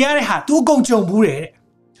ကြုံနေရတဲ့ဟာသူအကုန်ကြုံဘူးတယ်တဲ့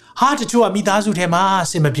ဟာတချို့ကမိသားစုထဲမှာအ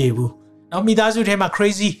ဆင်မပြေဘူးနော်မိသားစုထဲမှာ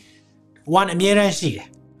crazy one အမြဲတမ်းရှိတယ်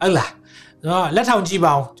ဟုတ်လားနော်လက်ထောင်ကြည့်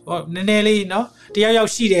ပါအောင်နည်းနည်းလေးနော်တယောက်ယော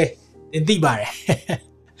က်ရှိတယ်သင်သိပါတယ်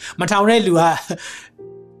မထောင်တဲ့လူက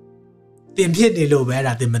သင်ဖြစ်နေလို့ပဲအဲ့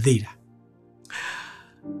ဒါသင်မသိတာ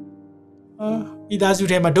မိသားစု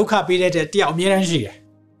ထဲမှာဒုက္ခပေးတဲ့တယောက်အမြဲတမ်းရှိတယ်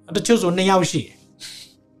တချို့ဆို2ယောက်ရှိတယ်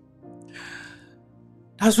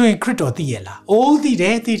ဒါဆိုရင်ခရစ်တော်သိရလားအိုးသိတ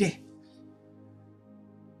ယ်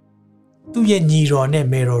သူ့ရဲ့ညီတော်နဲ့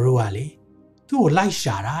မေတော်တို့ကလေသူ့ကိုလိုက်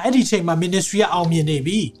ရှာတာအဲ့ဒီချိန်မှာ ministry ကအောင်မြင်နေ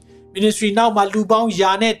ပြီ ministry နောက်မှာလူပေါင်း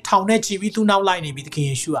ယာနဲ့ထောင်နဲ့ချီပြီးသူ့နောက်လိုက်နေပြီသခင်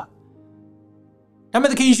ယေရှုကဒါပေမဲ့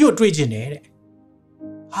သခင်ယေရှုကိုတွေ့ကျင်တယ်တဲ့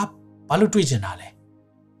ဟာဘာလို့တွေ့ကျင်တာလဲ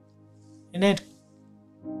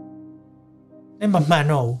နည်းမမှန်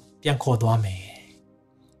တော့ဘူးပြန်ခေါ်သွားမယ်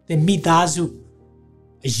သင်မိသားစု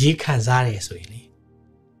အရေးခံစားတယ်ဆိုရင်လေ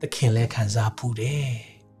သခင်လည်းခံစားဖူးတယ်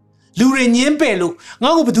လူတွေညင်းပယ်လို့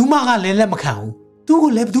ငါ့ကိုဘယ်သူမှလည်းလက်မခံဘူးသူ့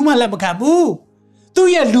ကိုလည်းဘယ်သူမှလက်မခံဘူးသူ့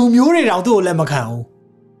ရဲ့လူမျိုးတွေတောင်သူ့ကိုလက်မခံဘူး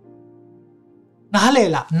နားလေ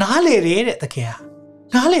လားနားလေတယ်တဲ့သခင်ဟာ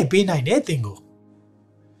နားလေပေးနိုင်တယ်သင်ကို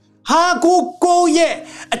ဟာကိုရဲ့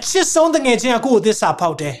အချစ်ဆုံးတငယ်ချင်းကကိုကိုသစ္စာဖော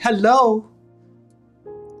က်တယ် hello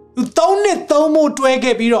သူ3 နှစ် 3 မို့တွဲ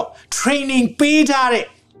ခဲ့ပြီးတော့ training ပေးထားတဲ့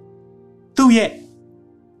သူ့ရဲ့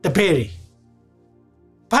တပည့်တွေ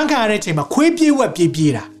ဖန်ခါရတဲ့အချိန်မှာခွေးပြေးဝက်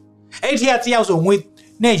ပြေးတာအဲ့ဒီတယောက်ဆိုငွေ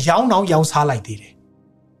နဲ့ရောင်းစားလိုက်သေးတယ်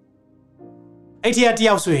အဲ့ဒီတ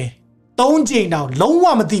ယောက်ဆိုရင်3 ကြိမ်တောင်လုံးဝ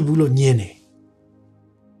မသိဘူးလို့ညင်းတယ်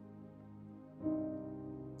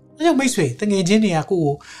အဲ့ကြောင့်မိတ်ဆွေတငယ်ချင်းတွေကကို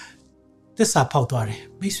ကိုသစ္စာဖောက်သွားတယ်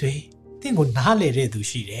မိတ်ဆွေတင့်ကိုနားလေတဲ့သူ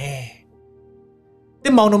ရှိတယ်တ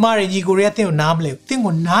င့်မောင်နှမတွေညီကိုတွေကတင့်ကိုနားမလဲတင့်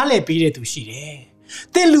ကိုနားလေပေးတဲ့သူရှိတယ်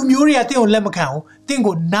တင့်လူမျိုးတွေကတင့်ကိုလက်မခံဘူးတင့်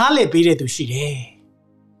ကိုနားလေပေးတဲ့သူရှိတယ်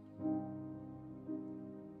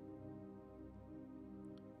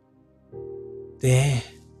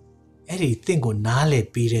အဲ့ဒီတင့်ကိုနားလေ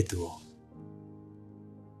ပေးတဲ့သူ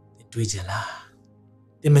ကိုတွေ့ကြလား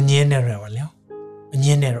တင်မငင်းနဲ့ရောလေမင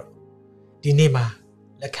င်းနဲ့တော့ဒီနေ့မှာ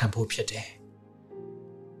လက်ခံဖို့ဖြစ်တယ်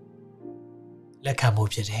လက်ခံဖို့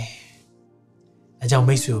ဖြစ်တယ်အဲကြောင့်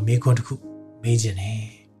မိတ်ဆွေကိုမေးခွန်းတစ်ခုမေးခြင်းတယ်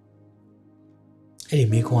အဲ့ဒီ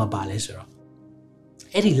မိခွန်းကပါလဲဆိုတော့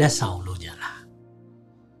အဲ့ဒီလက်ဆောင်လိုချင်လား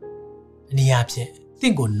အနည်းအားဖြင့်တ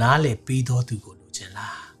င့်ကိုနားလေပြီးသောသူကိုလိုချင်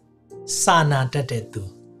လားစာနာတတ်တဲ့သူ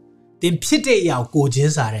တင်ဖြစ်တဲ့အရာကိုချ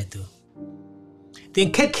င်းစားတဲ့သူတင်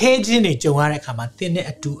ခက်ခဲခြင်းတွေကြုံရတဲ့အခါမှာတင်နဲ့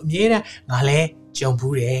အတူအမြဲတမ်းငါလဲကြုံ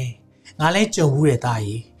ဘူးတယ်ငါလဲကြုံဘူးတယ်သား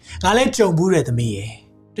ကြီးငါလဲကြုံဘူးတယ်သမီးရဲ့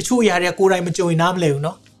တချို့အရာတွေကိုယ်တိုင်မကြုံရင်နားမလဲဘူး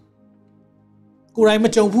နော်ကိုယ်တိုင်မ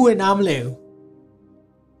ကြုံဘူးရင်နားမလဲဘူး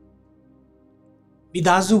မိ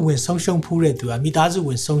သားစုဝင်ဆုံးရှုံးဖူးတဲ့သူကမိသားစုဝ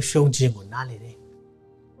င်ဆုံးရှုံးခြင်းကိုနားလေတယ်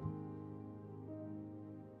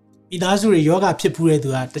မိသားစုတွေယောဂဖြစ်ဖူးတဲ့သူ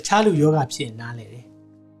ကတခြားလူယောဂဖြစ်ရင်နားလေတယ်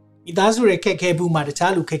မိသားစုတွေခက်ခဲဘူးမှတ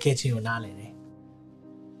ခြားလူခက်ခဲခြင်းကိုနားလေတယ်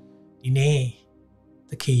ဒီနေ့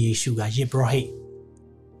သခင်ယေရှုကယေဘရဟိတ်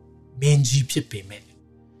မင်းကြီးဖြစ်ပေမဲ့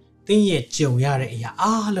သင်ရဲ့ကြုံရတဲ့အရာ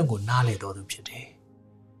အားလုံးကိုနားလေတော်သူဖြစ်တယ်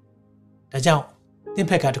ဒါကြောင့်သင်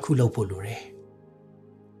ဘက်ကတစ်ခုလုပ်ဖို့လိုတယ်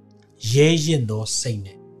ရဲရင်သောစိတ်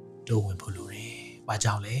နဲ့တိုးဝင်ဖို့လိုတယ်။ဘာ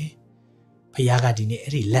ကြောင့်လဲ။ဖခင်ကဒီနေ့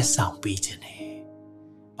အဲ့ဒီလက်ဆောင်ပေးခြင်းတယ်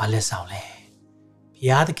။ဘာလက်ဆောင်လဲ။ဖ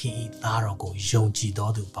ခင်သခင်ဤသားတော်ကိုယုံကြည်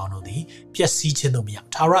တော်သူပေါင်းတို့သည်ပျက်စီးခြင်းတို့မရ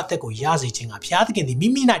။ထာဝရအသက်ကိုရစေခြင်းကဖခင်သခင်သည်မိ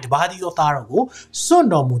မိ၌တပါးသောသားတော်ကိုစွန့်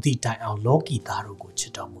တော်မူသည့်တိုင်အောင်လောကီသားတော်ကိုချ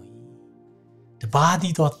စ်တော်မူ၏။တပါး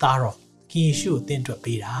သောသားတော်ခင်ယေရှုကိုသင်အတွက်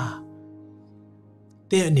ပေးတာ။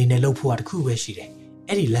သင်အနေနဲ့လုပ်ဖို့ကတခုပဲရှိတယ်။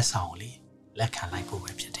အဲ့ဒီလက်ဆောင်ကိုလေလက်ခံလိုက်ဖို့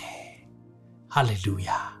ပဲဖြစ်တယ်။ဟာလေလု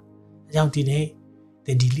ယာ။အကြောင်းဒီနေ့သ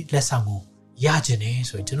င်ဒီလက်ဆောင်ကိုရခြင်းနဲ့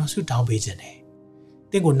ဆိုရင်ကျွန်တော်ဆုတောင်းပေးခြင်းနဲ့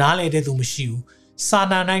သင်ကိုနားလေတဲ့သူမရှိဘူး။စာ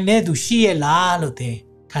နာနိုင်တဲ့သူရှိရဲ့လားလို့သင်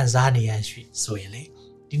ခံစားနေရရှိဆိုရင်လေ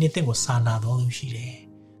ဒီနေ့သင်ကိုစာနာတော်သူရှိတယ်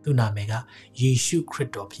။သူ့နာမည်ကယေရှုခရစ်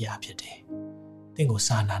တော်ဖခင်ဖြစ်တယ်။သင်ကို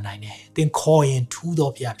စာနာနိုင်တယ်။သင်ခေါ်ရင်ထူး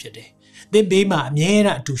တော်ဖခင်ဖြစ်တယ်။သင်ဘေးမှာအမြဲတ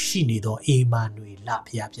မ်းအတူရှိနေသောအေမာနွေလဖ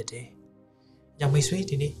ခင်ဖြစ်တယ်။ကြောင့်မိတ်ဆွေ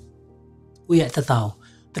ဒီနေ့ကိုယ့်ရဲ့အသက်တာကို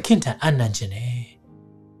သခင်ထံအနံ့ခြင်းနဲ့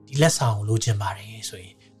ဒီလက်ဆောင်ကိုလိုချင်ပါတယ်ဆိုရ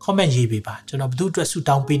င် comment ရေးပေးပါကျွန်တော်ဘယ်သူအတွက်ဆု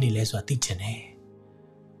တောင်းပေးနေလဲဆိုတာသိချင်တယ်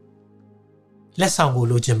လက်ဆောင်ကို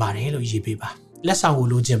လိုချင်ပါတယ်လို့ရေးပေးပါလက်ဆောင်ကို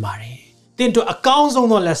လိုချင်ပါတယ်သင်တို့အကောင်းဆုံး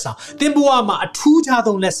သောလက်ဆောင်သင်ဘဝမှာအထူးခြား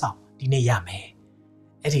ဆုံးလက်ဆောင်ဒီနေ့ရမယ်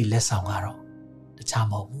အဲ့ဒီလက်ဆောင်ကတော့တခြား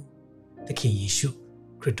မဟုတ်ဘူးသခင်ယေရှု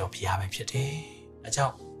ခရစ်တော်ဖခင်ပဲဖြစ်တယ်အဲကြော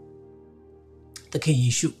င့်သခင်ယေ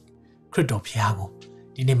ရှုခရစ်တော်ဖခင်ကို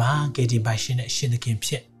ဒီနေ့မှာကယ်တင်ပိုင်ရှင်နဲ့အရှင်သခင်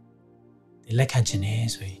ဖြစ်ဒီလက်ခံခြင်းနဲ့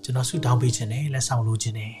ဆိုရင်ကျွန်တော်ဆုတောင်းပေးခြင်းနဲ့လက်ဆောင်လိုခြ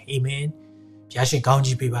င်းနဲ့အာမင်ဘုရားရှင်ကောင်း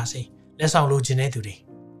ကြီးပေးပါစေလက်ဆောင်လိုခြင်းနဲ့သူတွေ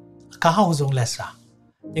အကောင်းဆုံးလက်ဆောင်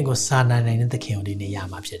သင်ကိုစာနာနိုင်တဲ့သခင်ကိုဒီနေ့ရ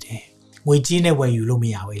မှာဖြစ်တယ်ငွေကြီးနဲ့ဝယ်ယူလို့မ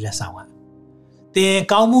ရဘူးလက်ဆောင်ကသင်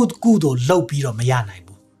ကောင်းမှုကုသိုလ်လုပ်ပြီးတော့မရနိုင်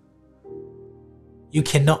ဘူး you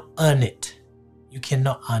cannot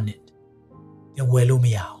earn itသင်ဝယ်လို့မ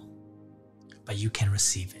ရဘူး but you can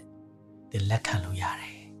receive it သင်လက်ခံလို့ရတ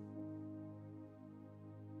ယ်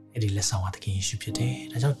အဲ့ဒီလက်ဆောင်ကသခင်ယေရှုဖြစ်တယ်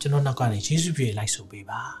ဒါကြောင့်ကျွန်တော်နောက်ကနေယေရှုပြည့်လိုက်ဆိုပေး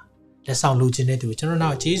ပါလက်ဆောင်လိုချင်တဲ့သူကျွန်တော်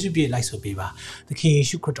နောက်ယေရှုပြည့်လိုက်ဆိုပေးပါသခင်ယေ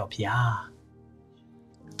ရှုခရစ်တော်ဖခင်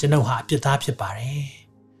ကျွန်တော်ဟာအပြစ်သားဖြစ်ပါတယ်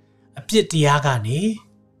အပြစ်တရားကနေ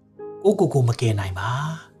ကိုမကယ်နိုင်ပါ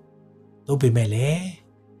သို့ပေမဲ့လည်း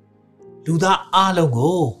လူသားအားလုံး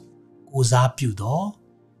ကိုစားပြုတော့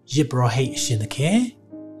ယေဘရဟိတ်အရှင်သခင်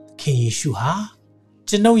ယေရှုဟာ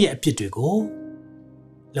ကျွန်ုပ်ရဲ့အပြစ်တွေကို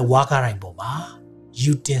လက်ဝါးကားတိုင်းပေါ်မှာ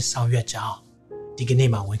ယူတင်ဆောင်ရွက်ကြောင်းဒီကနေ့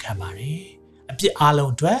မှာဝန်ခံပါတယ်အပြစ်အ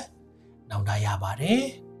လုံးအတွက်နောင်တရပါတယ်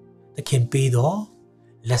သခင်ပေးသော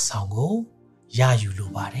လက်ဆောင်ကိုရယူလို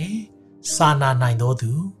ပါတယ်စာနာနိုင်သော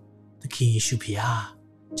သူသခင်ယေရှုဖခင်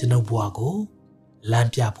ကျွန်ုပ်ဘဝကိုလမ်း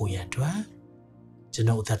ပြဖို့ရန်အတွက်ကျွ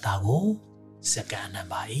န်ုပ်အသက်တာကိုစက္ကန့်အနံ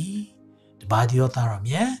ပါ၏တပါးသောသားတော်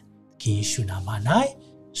မြတ်သခင်ယေရှုနာမ၌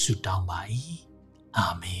ဆုတောင်းပါ၏အာ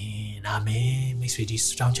မင်အာမင်မိတ်ဆွေဒီ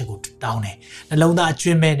ဆုတောင်းချက်ကိုတောင်းတယ်နှလုံးသားအကျွ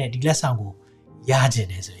မ်းမဲ့နဲ့ဒီလက်ဆောင်ကိုရခြင်း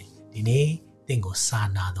တယ်ဆိုရင်ဒီနေ့သင်ကိုစာ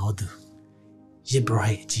နာတော်သူယေဘရ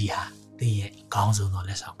ဟိတ်ကြီးဟာသင်ရဲ့အကောင်းဆုံးသော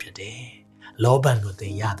လက်ဆောင်ဖြစ်တယ်လောဘန်ကိုသ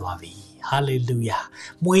င်ရသွားပြီဟာလေလုယာ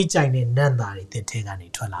မွေးကြိုင်တဲ့နတ်သားတွေသင်ထဲကနေ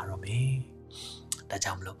ထွက်လာတော့မယ်ဒါ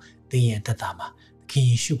ကြောင့်မလို့သင်ရဲ့အသက်တာမှာသခင်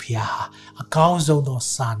ယေရှုဖခင်ဟာအကောင်းဆုံးသော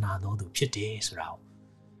စာနာတော်သူဖြစ်တယ်ဆိုတာကို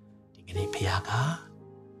ဒီကနေ့ဖခင်က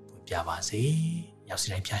ပြပါစေရောက်စီ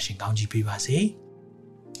တိုင်းဖျားရှင်ကောင်းကြီးပေးပါစေ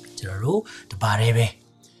ကျွန်တော်တို့တပါးတည်းပဲ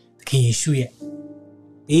သခင်ယေရှုရဲ့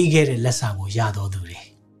ပေးခဲ့တဲ့လက်ဆောင်ကိုရတော်သူတွေ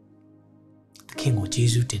သခင်ကိုယေ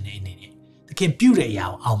ရှုတင်တဲ့အနေနဲ့သခင်ပြုတဲ့အရာ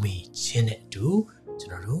ကိုအောင်မြင်ခြင်းနဲ့အတူကျွ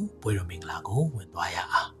န်တော်တို့ဘွေတော်မင်္ဂလာကိုဝင်သွားရ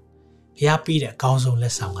အောင်ဖျားပေးတဲ့အကောင်းဆုံးလ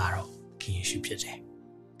က်ဆောင်ကတော့သခင်ယေရှုဖြစ်တယ်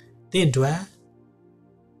သင်တို့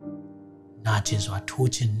နာကျင်စွာထိုး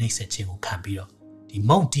ခြင်းနှိပ်စက်ခြင်းကိုခံပြီးတော့ဒီ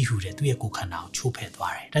မုံတီးဟူတဲ့သူ့ရဲ့ကိုယ်ခန္ဓာကိုချိုးဖဲ့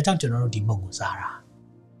သွားတယ်။ဒါကြောင့်ကျွန်တော်တို့ဒီမုံကိုစားတာ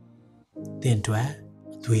။သင်အတွက်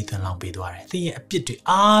အသွေးသွင်းလောင်းပေးသွားတယ်။သင်ရဲ့အပြစ်တွေ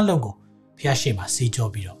အားလုံးကိုဖ ဖျားရှိမှာစေကြော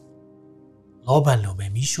ပြီးတော့လောဘလိုပဲ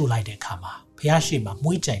မီးရှို့လိုက်တဲ့အခါမှာဖျားရှိမှာ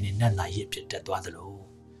မွှေးကြိုင်တဲ့နတ်သားရစ်ဖြစ်တက်သွားသလို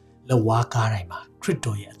လက်ဝါးကားတိုင်းမှာခရစ်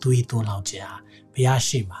တော်ရဲ့အသွေးသွန်းလောင်းခြင်းဟာဖျား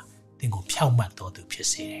ရှိမှာသင်ကိုဖြောင့်မတ်တော်သူဖြစ်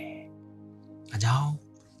စေတယ်။အဲကြောင့်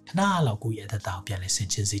ခဏလောက်ကိုယ့်ရဲ့အသက်တာကိုပြန်လဲဆင်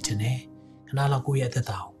ခြင်စေခြင်းနဲ့ခဏလောက်ကိုယ့်ရဲ့အသက်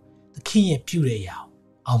တာကိုသခင်ရဲ့ပြုတဲ့အရာ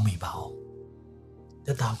အောက်မေ့ပါအောင်။သ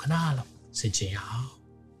က်တာကိုခဏလောက်ဆင်ခြင်ရအောင်။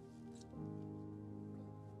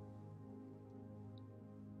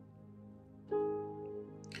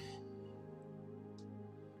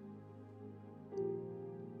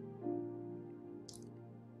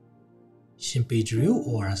ရှင်ပေဒရိုဩ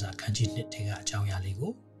ဝါဒစာခန်းကြီး1ထဲကအကြောင်းအရာလေး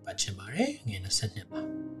ကိုပတ်ချင်ပါတယ်ငွေ22ပါ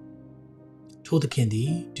ထိုသခင်သ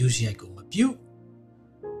ည်ဒုစရိုက်ကိုမပြု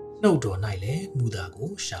နှုတ်တော်၌လည်းမူတာကို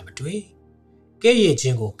ရှာမတွေ့ကဲ့ရဲ့ခြ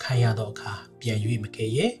င်းကိုခံရသောအခါပြန်၍မကဲ့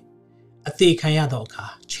ရဲ့အသေးခံရသောအခါ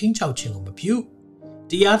ချင်းချောက်ခြင်းကိုမပြု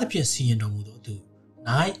တရားသဖြင့်စီရင်တော်မူသောသူ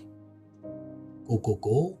၌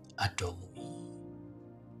ကိုအတော်မူ၏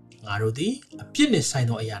ငါတို့သည်အပြစ်နှင့်ဆိုင်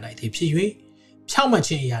သောအရာ၌အသေးဖြစ်၍ဖြောင့်မတ်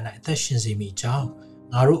ခြင်းအရာ၌အသက်ရှင်စေမိကြောင်း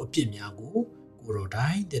ငါတို့အပြစ်များကိုကိုယ်တော်တို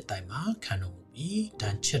င်တဲ့တိုင်မှာခံတော်မူပြီးတ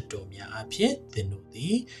န်ချက်တော်များအဖြစ်သင်တို့သ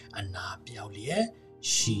ည်အနာပြောက်လျက်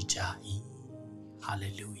ရှိကြ၏ဟာလေ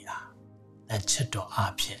လုယာတန်ချက်တော်အ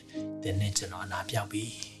ဖြစ်သင်နဲ့ကျွန်တော်အနာပြောက်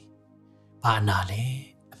ပြီးဘာအနာလဲ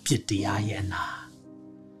အပြစ်တရားရဲ့အနာ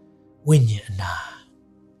ဝိညာဉ်အနာ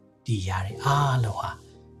ဒီရတဲ့အားလုံးဟာ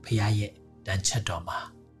ဖခင်ရဲ့တန်ချက်တော်မှာ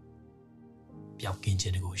ပျောက်ကင်းခြ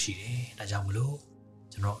င်းကိုရှိတယ်။ဒါကြောင့်မလို့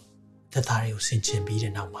ကျွန်တော်သက်သားတွေကိုဆင်ခြင်ပြီး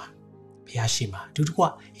တဲ့နောက်မှာဘုရားရှိခိုးအတူတကွ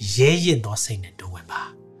ရဲရင့်သောစိတ်နဲ့တိုးဝင်ပါ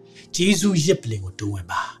။ဂျေဇုရစ်ပလင်ကိုတိုးဝင်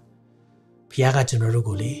ပါ။ဘုရားကကျွန်တော်တို့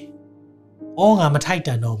ကိုလေအော်ငါမထိုက်တ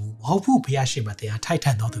န်တော့ဘူးမဟုတ်ဘူးဘုရားရှိခိုးတရားထိုက်တ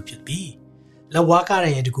န်တော်သူဖြစ်ပြီ။လက်ဝါးကား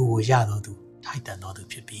ရဲ့တကူကိုရတော်သူထိုက်တန်တော်သူ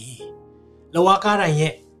ဖြစ်ပြီ။လက်ဝါးကား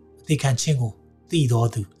ရဲ့အသေးခံခြင်းကိုသိတော်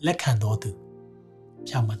သူလက်ခံတော်သူ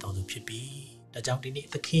ဖြောင့်မတ်တော်သူဖြစ်ပြီ။ဒါကြောင့်ဒီနေ့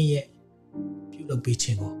သခင်ရဲ့ပြုလုပ်ပေးခြ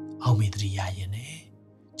င်းကိုအောင်မေတ္တရာရင်နဲ့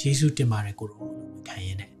ယေရှုတင်ပါတယ်ကိုတော်လို့ခံရ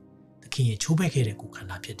င်နဲ့သခင်ရဲ့ချိုးဖဲ့ခဲ့တဲ့ကိုခန္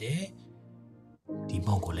ဓာဖြစ်တယ်ဒီ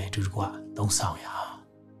မုံကိုလည်းအတူတကွသုံးဆောင်ရအောင်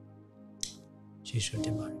ယေရှုတ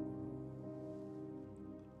င်ပါတယ်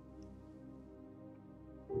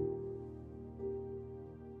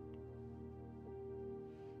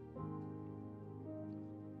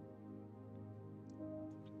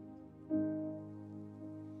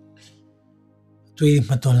တွေး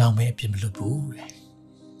မသွန်လောင်ပဲအပြစ်မလုပ်ဘူးတဲ့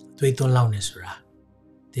တွေးသွန်လောင်နေဆိုတာ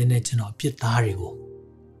တင်းနဲ့ကျွန်တော်အပြစ်သားတွေကို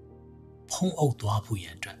ဖုံးအုပ်သွားဖို့ရ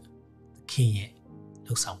န်အတွက်သခင်ရဲ့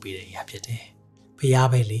လှုပ်ဆောင်ပေးတဲ့အရာဖြစ်တယ်ဖရား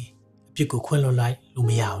ပဲလေအပြစ်ကိုခွင့်လွှတ်လိုက်လို့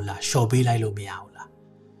မရဘူးလားလျှော်ပေးလိုက်လို့မရဘူးလား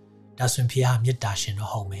ဒါဆိုရင်ဖရားမေတ္တာရှင်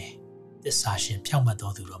တော့ဟုတ်မယ်သစ္စာရှင်ဖြောင့်မတ်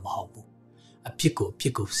တော်သူတော့မဟုတ်ဘူးအပြစ်ကိုအပြ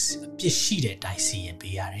စ်ရှိတဲ့အတိုင်းစီရင်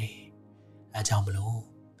ပေးရတယ်အဲကြောင့်မလို့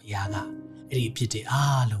ဖရားကအဲ့ဒီအပြစ်တွေ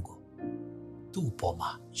အားလုံးကိုသူ့အပေါ်မှာ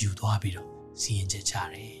ယူသွားပြီးတော့စီရင်ချက်ချ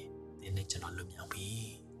တယ်။ဒီနေ့ကျွန်တော်လွတ်မြောက်ပြီ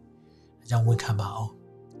။ဒါကြောင့်ဝန်ခံပါအောင်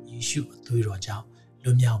။ယေရှုအသွေးတော်ကြောင့်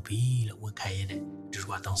လွတ်မြောက်ပြီလို့ဝန်ခံရတဲ့ဒီ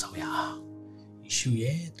လိုတောင်းဆောင်ရအောင်။ယေရှု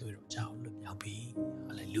ရဲ့အသွေးတော်ကြောင့်လွတ်မြောက်ပြီ။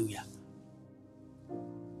ဟာလေလုယာ။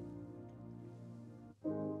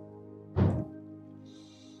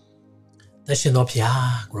သရှင်တော်ဖျား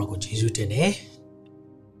ကိုရောကိုယေရှုတင်တယ်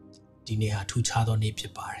။ဒီနေ့ဟာထူးခြားသောနေ့ဖြ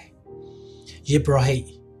စ်ပါတယ်။ယေဘရဟိ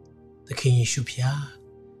သခင်ယေရှုဖျား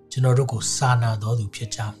ကျွန်တော်တို့ကိုစာနာတော်သူဖြစ်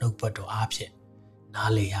ကြောင်းနှုတ်ပတ်တော်အားဖြင့်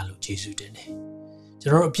နားလည်ရလို့ယေရှုတင်တယ်ကျွ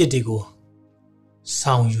န်တော်တို့အပြစ်တွေကို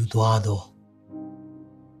ဆောင်ယူသွားသော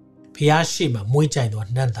ဖျားရှိမှမွေးကြိုင်သော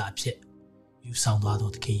နှံ့သာအဖြစ်ယူဆောင်သွားသော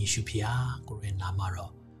သခင်ယေရှုဖျားကိုယ်ရဲ့နာမ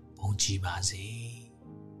တော်ဘုန်းကြီးပါစေ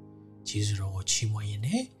ယေရှုတော်ကိုချီးမွမ်းရင်း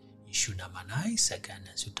နဲ့ယေရှုနာမ၌စက္ကန့်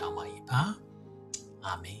နဲ့ဆုတောင်းပါ၏ပါ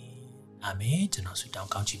အာမင်အာမင်ကျွန်တော်ဆုတောင်း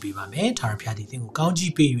ကောင်းချီးပေးပါမယ်ထာဝရဘုရားသည်သင်ကိုကောင်း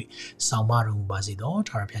ချီးပေး၍ဆောင်မတော်မူပါစေသော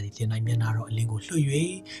ထာဝရဘုရားသည်သင်၌မျက်နာတော်အလင်းကိုလွှတ်၍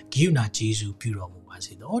ဂိယူနာကျေးဇူးပြုတော်မူပါ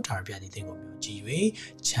စေသောထာဝရဘုရားသည်သင်ကိုမျှော်ကြည့်၍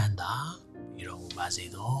ချမ်းသာပြုတော်မူပါစေ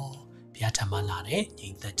သောဘုရားထံမှလာတဲ့ညီ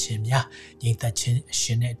သက်ခြင်းများညီသက်ခြင်းအရှ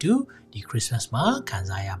င်နဲ့အတူဒီခရစ်စမတ်မှာခံ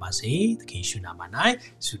စားရပါစေသခင်ရှုနာမ၌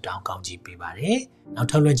ဆုတောင်းကောင်းချီးပေးပါရယ်နောက်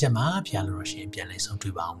ထပ်လွှင့်ချက်မှာဘုရားလိုတော်ရှင်ပြန်လည်ဆုံး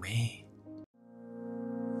တွေ့ပါအောင်မယ်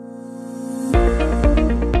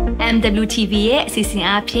MWTV ရဲ့အစီအစဉ်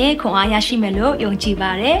အဖြစ်ခွန်အားရရှိမယ်လို့ယုံကြည်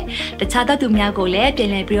ပါတယ်။တခြားသောသူများကိုလည်းပြန်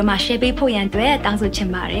လည်ပြီးတော့မှ share ပေးဖို့ရန်အတွက်တောင်းဆိုချင်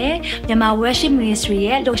ပါတယ်။မြန်မာ Worship Ministry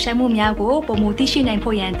ရဲ့လှူရှားမှုများကိုပုံမူသိရှိနိုင်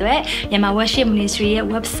ဖို့ရန်အတွက်မြန်မာ Worship Ministry ရဲ့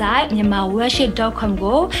website myanmarworship.com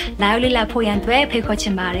ကိုလာရောက်လေ့လာဖို့ရန်အတွက်ဖိတ်ခေါ်ချ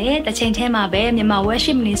င်ပါတယ်။တစ်ချိန်တည်းမှာပဲမြန်မာ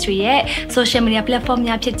Worship Ministry ရဲ့ social media platform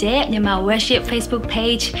များဖြစ်တဲ့မြန်မာ Worship Facebook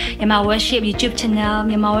page, မြန်မာ Worship YouTube channel,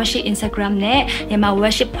 မြန်မာ Worship Instagram နဲ့မြန်မာ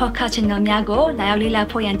Worship podcast channel များကိုလာရောက်လေ့လာ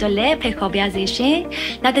ဖို့ရန်အတွက် လည်းဖိတ်ခေါ်ပါစေရှင်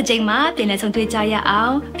။နောက်တစ်ချိန်မှာပြန်လည်ဆုံတွေ့ကြရအော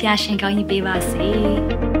င်။ဖျားရှင်ကောင်းကြီးပေးပါစေ။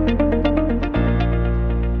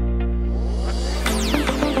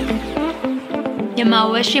 Myanmar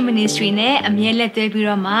Worship Ministry နဲ့အမြဲလက်တွဲပြီး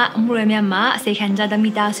တော့မှအမှုရမြတ်မှာအစိခံကြတဲ့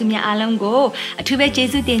မိသားစုများအားလုံးကိုအထူးပဲကျေး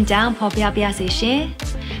ဇူးတင်ကြောင်းဖော်ပြပါစေရှင်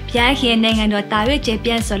။ဖျားခင်နိုင်ငံတော်တာရွေ့ကျေပြ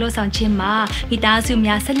န့်စော်လို့ဆောင်ခြင်းမှာမိသားစု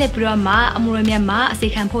များဆက်လက်ပြီးတော့မှအမှုရမြတ်မှာအစိ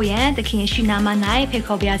ခံဖို့ရန်သခင်ယေရှုနာမ၌ဖိတ်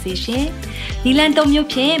ခေါ်ပါစေရှင်။ဒီလန်၃မျိုး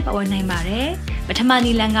ဖြင့်ပါဝင်နိုင်ပါတယ်။ပထမ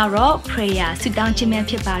နီလန်ကတော့ prayer ဆုတောင်းခြင်းများ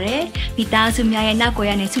ဖြစ်ပါတယ်။မိသားစုများရဲ့နောက်ကို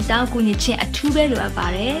ရနဲ့ဆုတောင်းကူညီခြင်းအထူးပဲလိုအပ်ပါ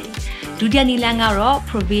တယ်။ဒုတိယနီလန်ကတော့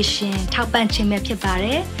provision ထောက်ပံ့ခြင်းပဲဖြစ်ပါတ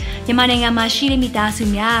ယ်။မြန်မာနိုင်ငံမှာရှိတဲ့မိသားစု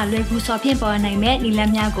များလွယ်ကူစွာဖြင့်ပေါ်နိုင်မဲ့နီလ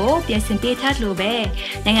န်များကိုပြင်ဆင်ပေးထားလို့ပဲ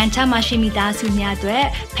နိုင်ငံခြားမှာရှိမိသားစုများအတွက်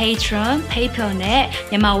Patreon, PayPal နဲ့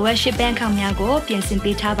Myanmar Worship Bank account များကိုပြင်ဆင်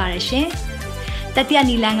ပေးထားပါတယ်ရှင်။တတိယ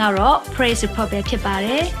နီလန်ကတော့ praise report ပဲဖြစ်ပါတ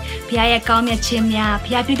ယ်။ဘုရားရဲ့ကောင်းမြတ်ခြင်းများဘု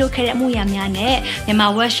ရားပြုလုပ်ခဲ့တဲ့အမှုရာများနဲ့မြန်မာ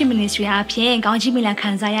worship ministry အဖြစ်ကောင်းချီးမင်္ဂလာခံ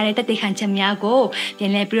စားရတဲ့တသက်ခံချက်များကိုပြ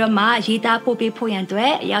န်လည်ပြီးတော့မှရေးသားပို့ပေးဖို့ရန်အတွ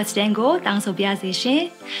က်အရောက်စတန်ကိုတောင်းဆိုပါရစေရှင်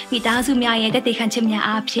။မိသားစုများရဲ့တသက်ခံချက်များ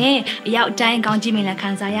အဖြစ်အရောက်တိုင်းကောင်းချီးမင်္ဂလာခံ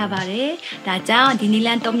စားရပါတယ်။ဒါကြောင့်ဒီနီလ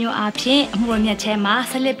န်၃မျိုးအဖြစ်အမှုရမြတ်ထဲမှာ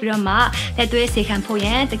ဆက်လက်ပြီးတော့မှလက်သွေးစေခံဖို့ရ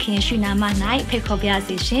န်သခင်ရှုနာမ၌ဖိတ်ခေါ်ပါရ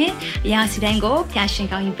စေရှင်။အရောက်စတန်ကိုဖျားရှင်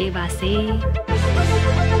ကောင်းကြီးပေးပါစေ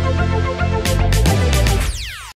။